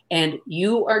 And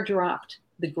you are dropped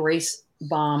the grace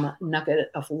bomb nugget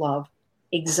of love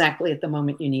exactly at the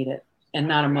moment you need it, and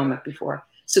not a moment before.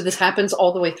 So this happens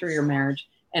all the way through your marriage,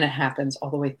 and it happens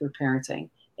all the way through parenting.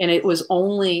 And it was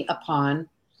only upon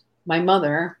my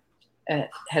mother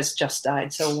has just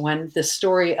died. So when the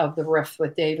story of the rift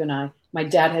with Dave and I, my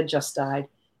dad had just died,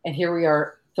 and here we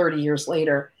are 30 years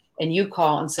later, and you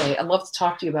call and say, I'd love to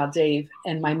talk to you about Dave.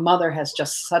 And my mother has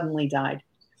just suddenly died.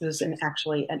 She was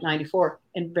actually at 94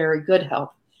 in very good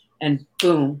health, and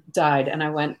boom, died. And I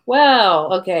went,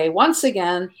 well, okay, once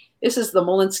again, this is the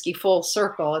Malinsky full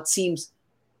circle. It seems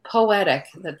poetic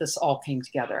that this all came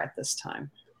together at this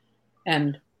time.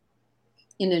 And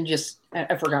then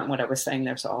I've forgotten what I was saying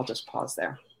there, so I'll just pause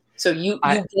there. So you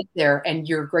get there, and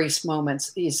your grace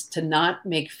moments is to not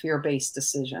make fear-based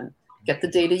decision. Get the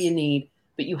data you need,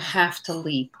 but you have to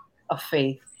leap of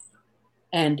faith,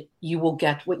 and you will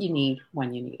get what you need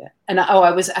when you need it. And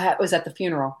I was at the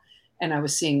funeral, and I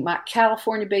was seeing my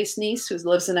California-based niece who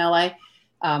lives in LA,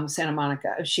 Santa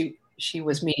Monica. She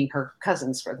was meeting her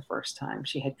cousins for the first time.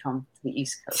 She had come to the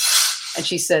East Coast, and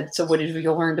she said, so what have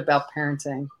you learned about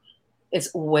parenting?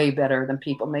 It's way better than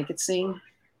people make it seem.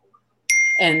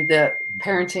 And the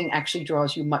parenting actually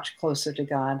draws you much closer to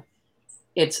God.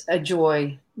 It's a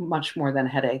joy much more than a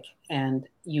headache, and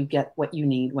you get what you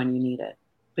need when you need it,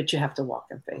 but you have to walk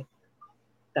in faith.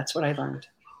 That's what I learned.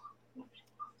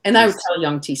 And I would tell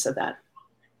young Tisa that,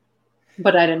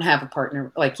 but I didn't have a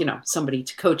partner, somebody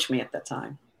to coach me at that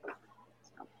time.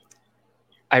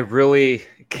 I really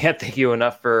can't thank you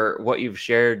enough for what you've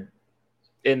shared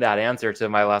in that answer to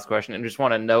my last question. And just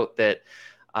want to note that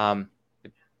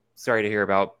Sorry to hear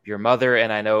about your mother,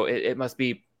 and I know it must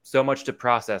be so much to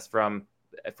process from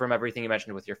everything you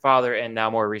mentioned with your father, and now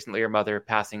more recently your mother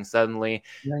passing suddenly.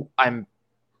 Right.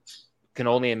 Can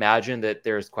only imagine that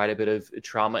there's quite a bit of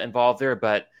trauma involved there,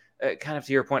 but kind of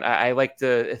to your point, I like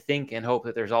to think and hope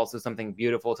that there's also something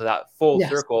beautiful to that full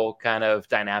circle kind of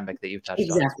dynamic that you've touched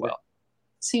on as well.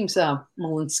 Seems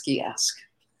Malinsky-esque.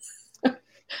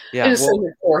 Yeah. I just said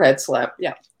your forehead slap.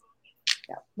 Yeah.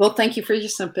 Well, thank you for your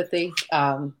sympathy.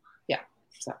 So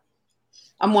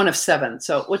I'm one of 7.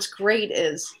 So what's great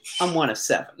is I'm one of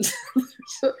 7.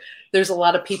 So there's a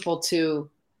lot of people to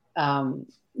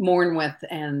mourn with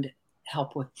and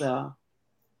help with the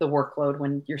workload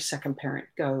when your second parent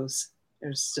goes.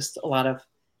 There's just a lot of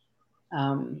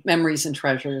memories and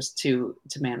treasures to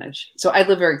manage. So I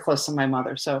live very close to my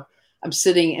mother. So I'm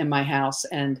sitting in my house,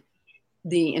 and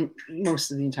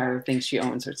most of the entire thing she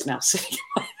owns, it's now sitting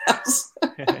in my house.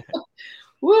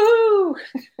 Woo!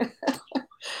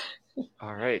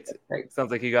 All right.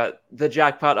 Sounds like you got the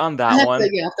jackpot on that one.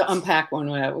 You have to unpack when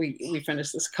we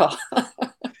finish this call.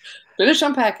 Finish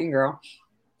unpacking, girl.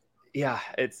 Yeah,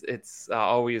 it's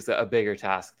always a bigger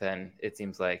task than it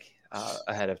seems like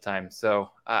ahead of time.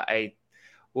 So I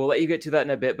will let you get to that in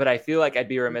a bit, but I feel like I'd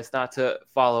be remiss not to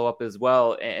follow up as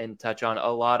well and touch on a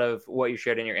lot of what you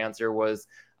shared in your answer was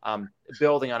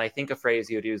building on, I think, a phrase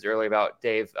you had used earlier about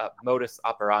Dave, modus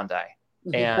operandi.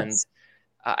 And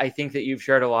I think that you've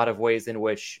shared a lot of ways in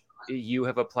which you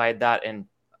have applied that. And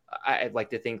I'd like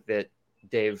to think that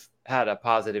Dave had a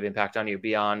positive impact on you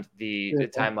beyond the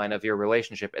timeline of your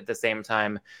relationship. At the same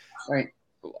time, right,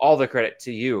 all the credit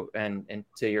to you and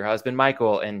to your husband,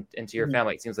 Michael, and to your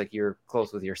family. It seems like you're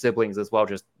close with your siblings as well,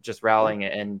 just rallying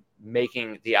and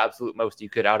making the absolute most you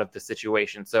could out of the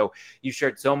situation. So you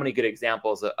shared so many good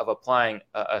examples of applying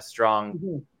a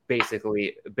strong,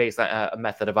 basically based on a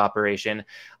method of operation.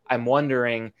 I'm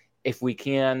wondering if we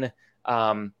can,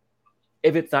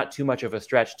 if it's not too much of a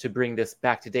stretch to bring this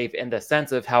back to Dave in the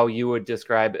sense of how you would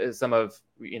describe some of,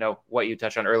 what you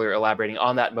touched on earlier, elaborating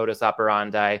on that modus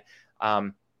operandi,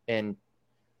 and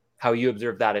how you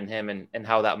observed that in him and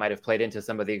how that might have played into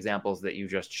some of the examples that you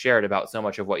just shared about so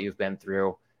much of what you've been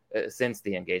through since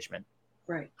the engagement.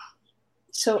 Right.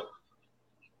 So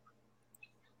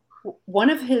one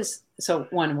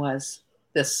was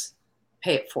this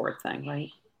pay it forward thing, right?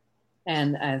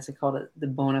 And as I called it, the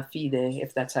bona fide,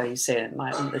 if that's how you say it in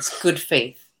Latin, it's good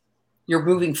faith. You're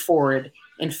moving forward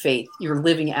in faith. You're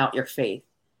living out your faith.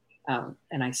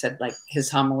 And I said, like,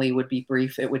 his homily would be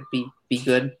brief. It would be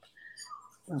good.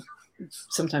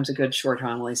 Sometimes a good short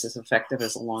homily is as effective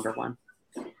as a longer one.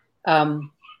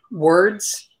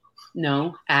 Words,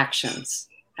 no. Actions,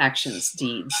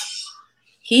 deeds.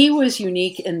 He was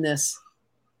unique in this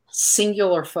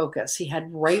singular focus. He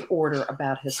had right order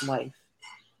about his life.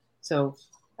 So,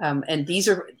 and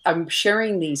I'm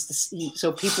sharing these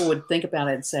so people would think about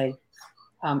it and say,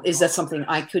 is that something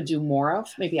I could do more of?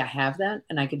 Maybe I have that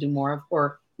and I could do more of,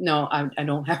 or no, I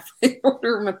don't have right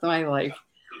order with my life.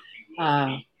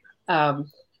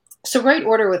 So right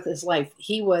order with his life.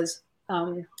 He was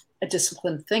a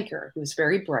disciplined thinker. He was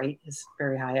very bright, his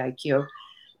very high IQ,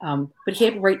 but he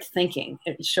had right thinking.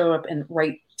 It showed up in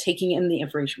right taking in the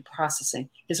information, processing.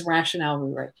 His rationale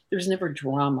was right. There was never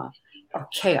drama or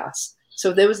chaos.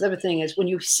 So there was the other thing is when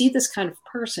you see this kind of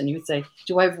person, you would say,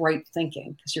 do I have right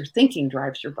thinking? Because your thinking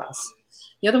drives your bus.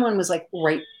 The other one was like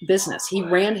right business. He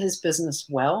ran his business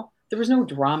well. There was no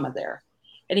drama there.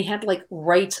 And he had like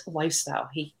right lifestyle.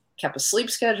 He kept a sleep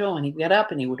schedule and he'd get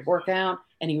up and he would work out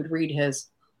and he would read his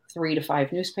 3 to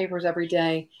 5 newspapers every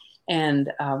day.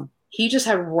 And he just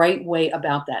had right way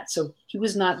about that. So he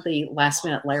was not the last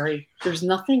minute Larry. There's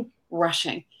nothing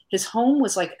rushing. His home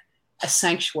was like a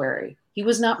sanctuary. He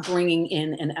was not bringing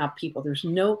in and out people. There's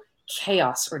no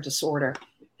chaos or disorder.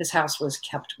 His house was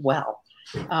kept well.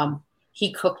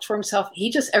 He cooked for himself.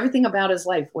 Everything about his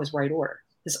life was right order.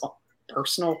 His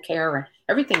personal care and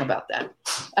everything about that.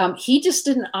 He just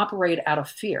didn't operate out of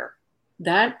fear.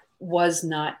 That was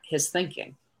not his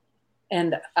thinking.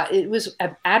 And it was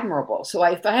admirable. So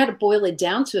if I had to boil it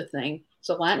down to a thing, it's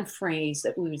a Latin phrase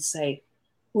that we would say,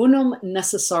 unum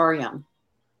necessarium.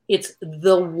 It's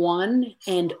the one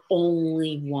and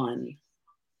only one.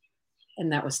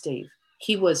 And that was Dave.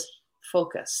 He was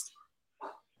focused.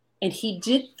 And he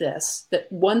did this,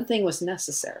 that one thing was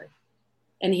necessary.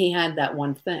 And he had that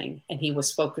one thing, and he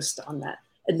was focused on that.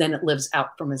 And then it lives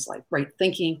out from his life, right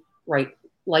thinking, right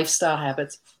lifestyle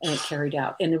habits, and it carried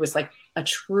out. And it was like a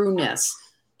trueness.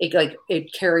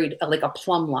 It carried like a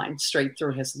plumb line straight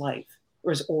through his life. There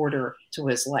was order to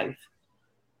his life.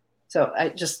 So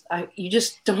you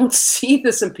just don't see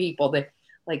this in people.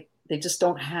 they just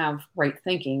don't have right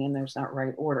thinking, and there's not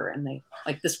right order. And they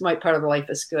like this might part of their life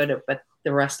is good, but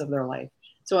the rest of their life.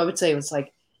 So I would say it was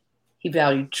like he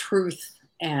valued truth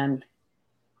and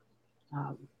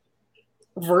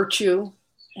virtue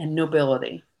and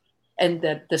nobility, and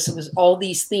that this was all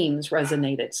these themes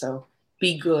resonated. So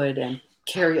be good and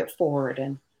carry it forward,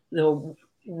 and the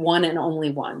one and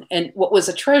only one. And what was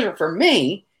a treasure for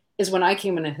me is when I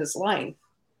came into his life,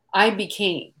 I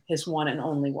became his one and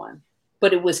only one,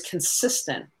 but it was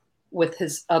consistent with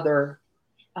his other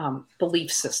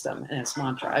belief system and his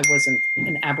mantra. I wasn't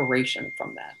an aberration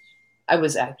from that. I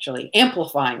was actually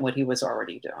amplifying what he was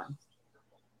already doing.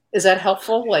 Is that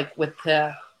helpful? Like with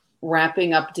the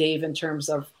wrapping up, Dave, in terms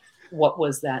of what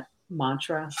was that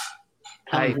mantra?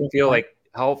 I feel like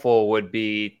helpful would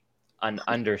be an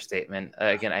understatement.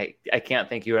 Again, I can't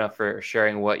thank you enough for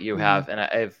sharing what you have. And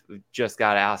I've just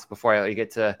got to ask before I let you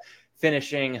get to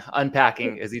finishing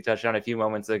unpacking, as you touched on a few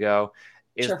moments ago.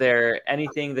 Is there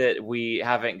anything that we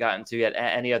haven't gotten to yet?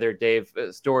 Any other, Dave,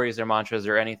 stories or mantras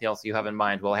or anything else you have in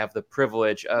mind? We'll have the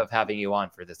privilege of having you on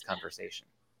for this conversation.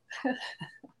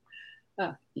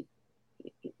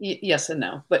 Yes and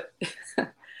no. But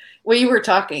when you were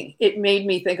talking, it made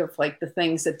me think of like the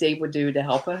things that Dave would do to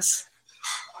help us.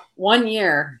 One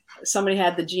year, somebody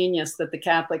had the genius that the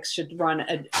Catholics should run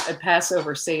a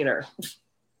Passover Seder.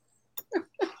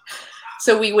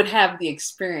 So we would have the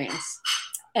experience.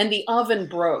 And the oven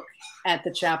broke at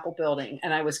the chapel building,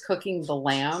 and I was cooking the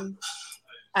lamb.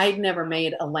 I'd never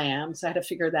made a lamb, so I had to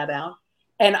figure that out.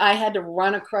 And I had to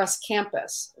run across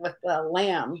campus with the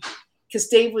lamb because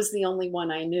Dave was the only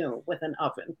one I knew with an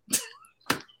oven.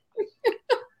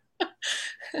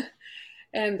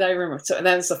 And I remember, so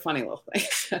that was a funny little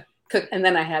thing. And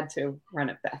then I had to run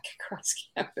it back across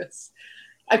campus.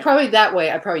 I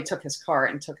probably took his car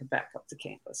and took it back up to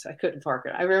campus. I couldn't park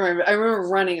it. I remember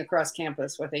running across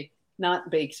campus with a not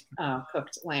baked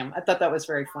cooked lamb. I thought that was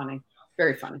very funny,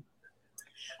 very funny.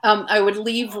 I would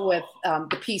leave with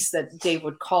the piece that Dave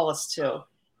would call us to.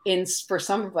 For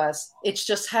some of us, it's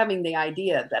just having the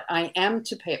idea that I am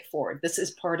to pay it forward. This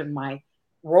is part of my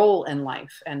role in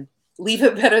life, and leave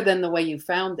it better than the way you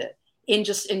found it. In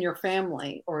your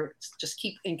family, or just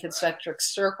keep in concentric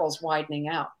circles widening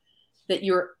out. That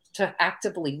you're to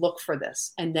actively look for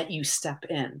this, and that you step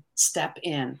in,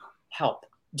 help,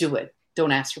 do it.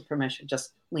 Don't ask for permission,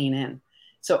 just lean in.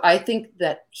 So I think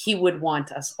that he would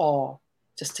want us all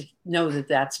just to know that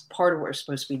that's part of what we're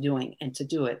supposed to be doing and to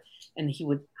do it. And he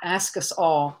would ask us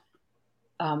all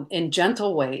in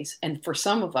gentle ways. And for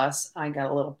some of us, I got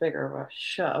a little bigger of a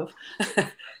shove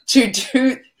to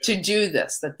do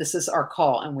this, that this is our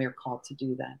call and we're called to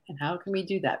do that. And how can we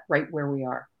do that right where we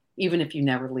are? Even if you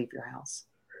never leave your house.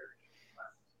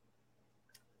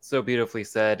 So beautifully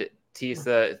said.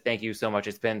 Tisa, thank you so much.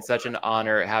 It's been such an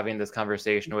honor having this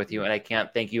conversation with you. And I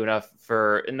can't thank you enough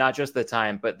for not just the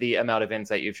time, but the amount of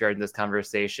insight you've shared in this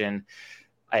conversation.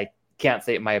 I can't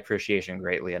say my appreciation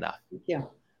greatly enough. Thank you,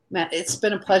 Matt. It's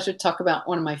been a pleasure to talk about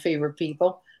one of my favorite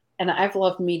people. And I've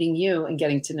loved meeting you and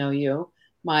getting to know you,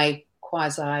 my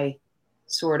quasi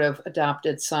sort of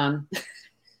adopted son.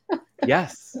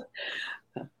 Yes.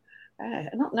 I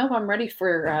don't know if I'm ready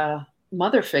for a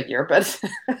mother figure, but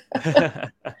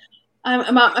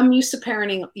I'm used to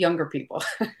parenting younger people.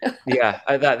 Yeah,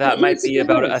 that might be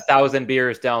about 1,000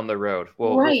 beers down the road.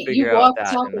 We'll figure out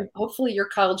that. Hopefully your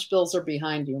college bills are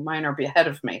behind you. Mine are ahead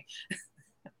of me.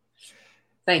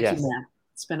 Thank you, Matt.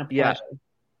 It's been a pleasure. Yeah.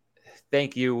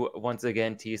 Thank you once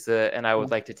again, Tisa. And I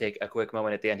would like to take a quick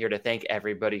moment at the end here to thank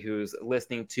everybody who's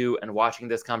listening to and watching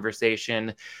this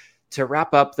conversation. To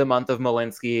wrap up the month of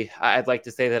Malinsky, I'd like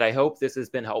to say that I hope this has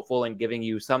been helpful in giving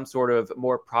you some sort of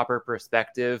more proper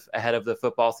perspective ahead of the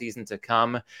football season to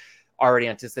come, already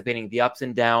anticipating the ups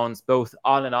and downs, both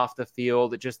on and off the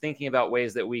field, just thinking about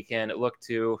ways that we can look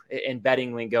to, in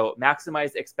betting lingo,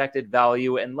 maximize expected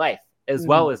value in life, as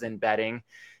well as in betting.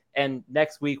 And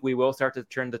next week, we will start to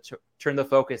turn the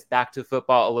focus back to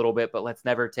football a little bit, but let's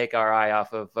never take our eye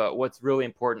off of what's really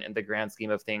important in the grand scheme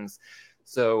of things.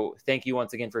 So thank you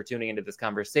once again for tuning into this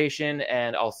conversation,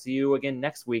 and I'll see you again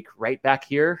next week right back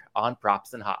here on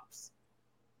Props and Hops.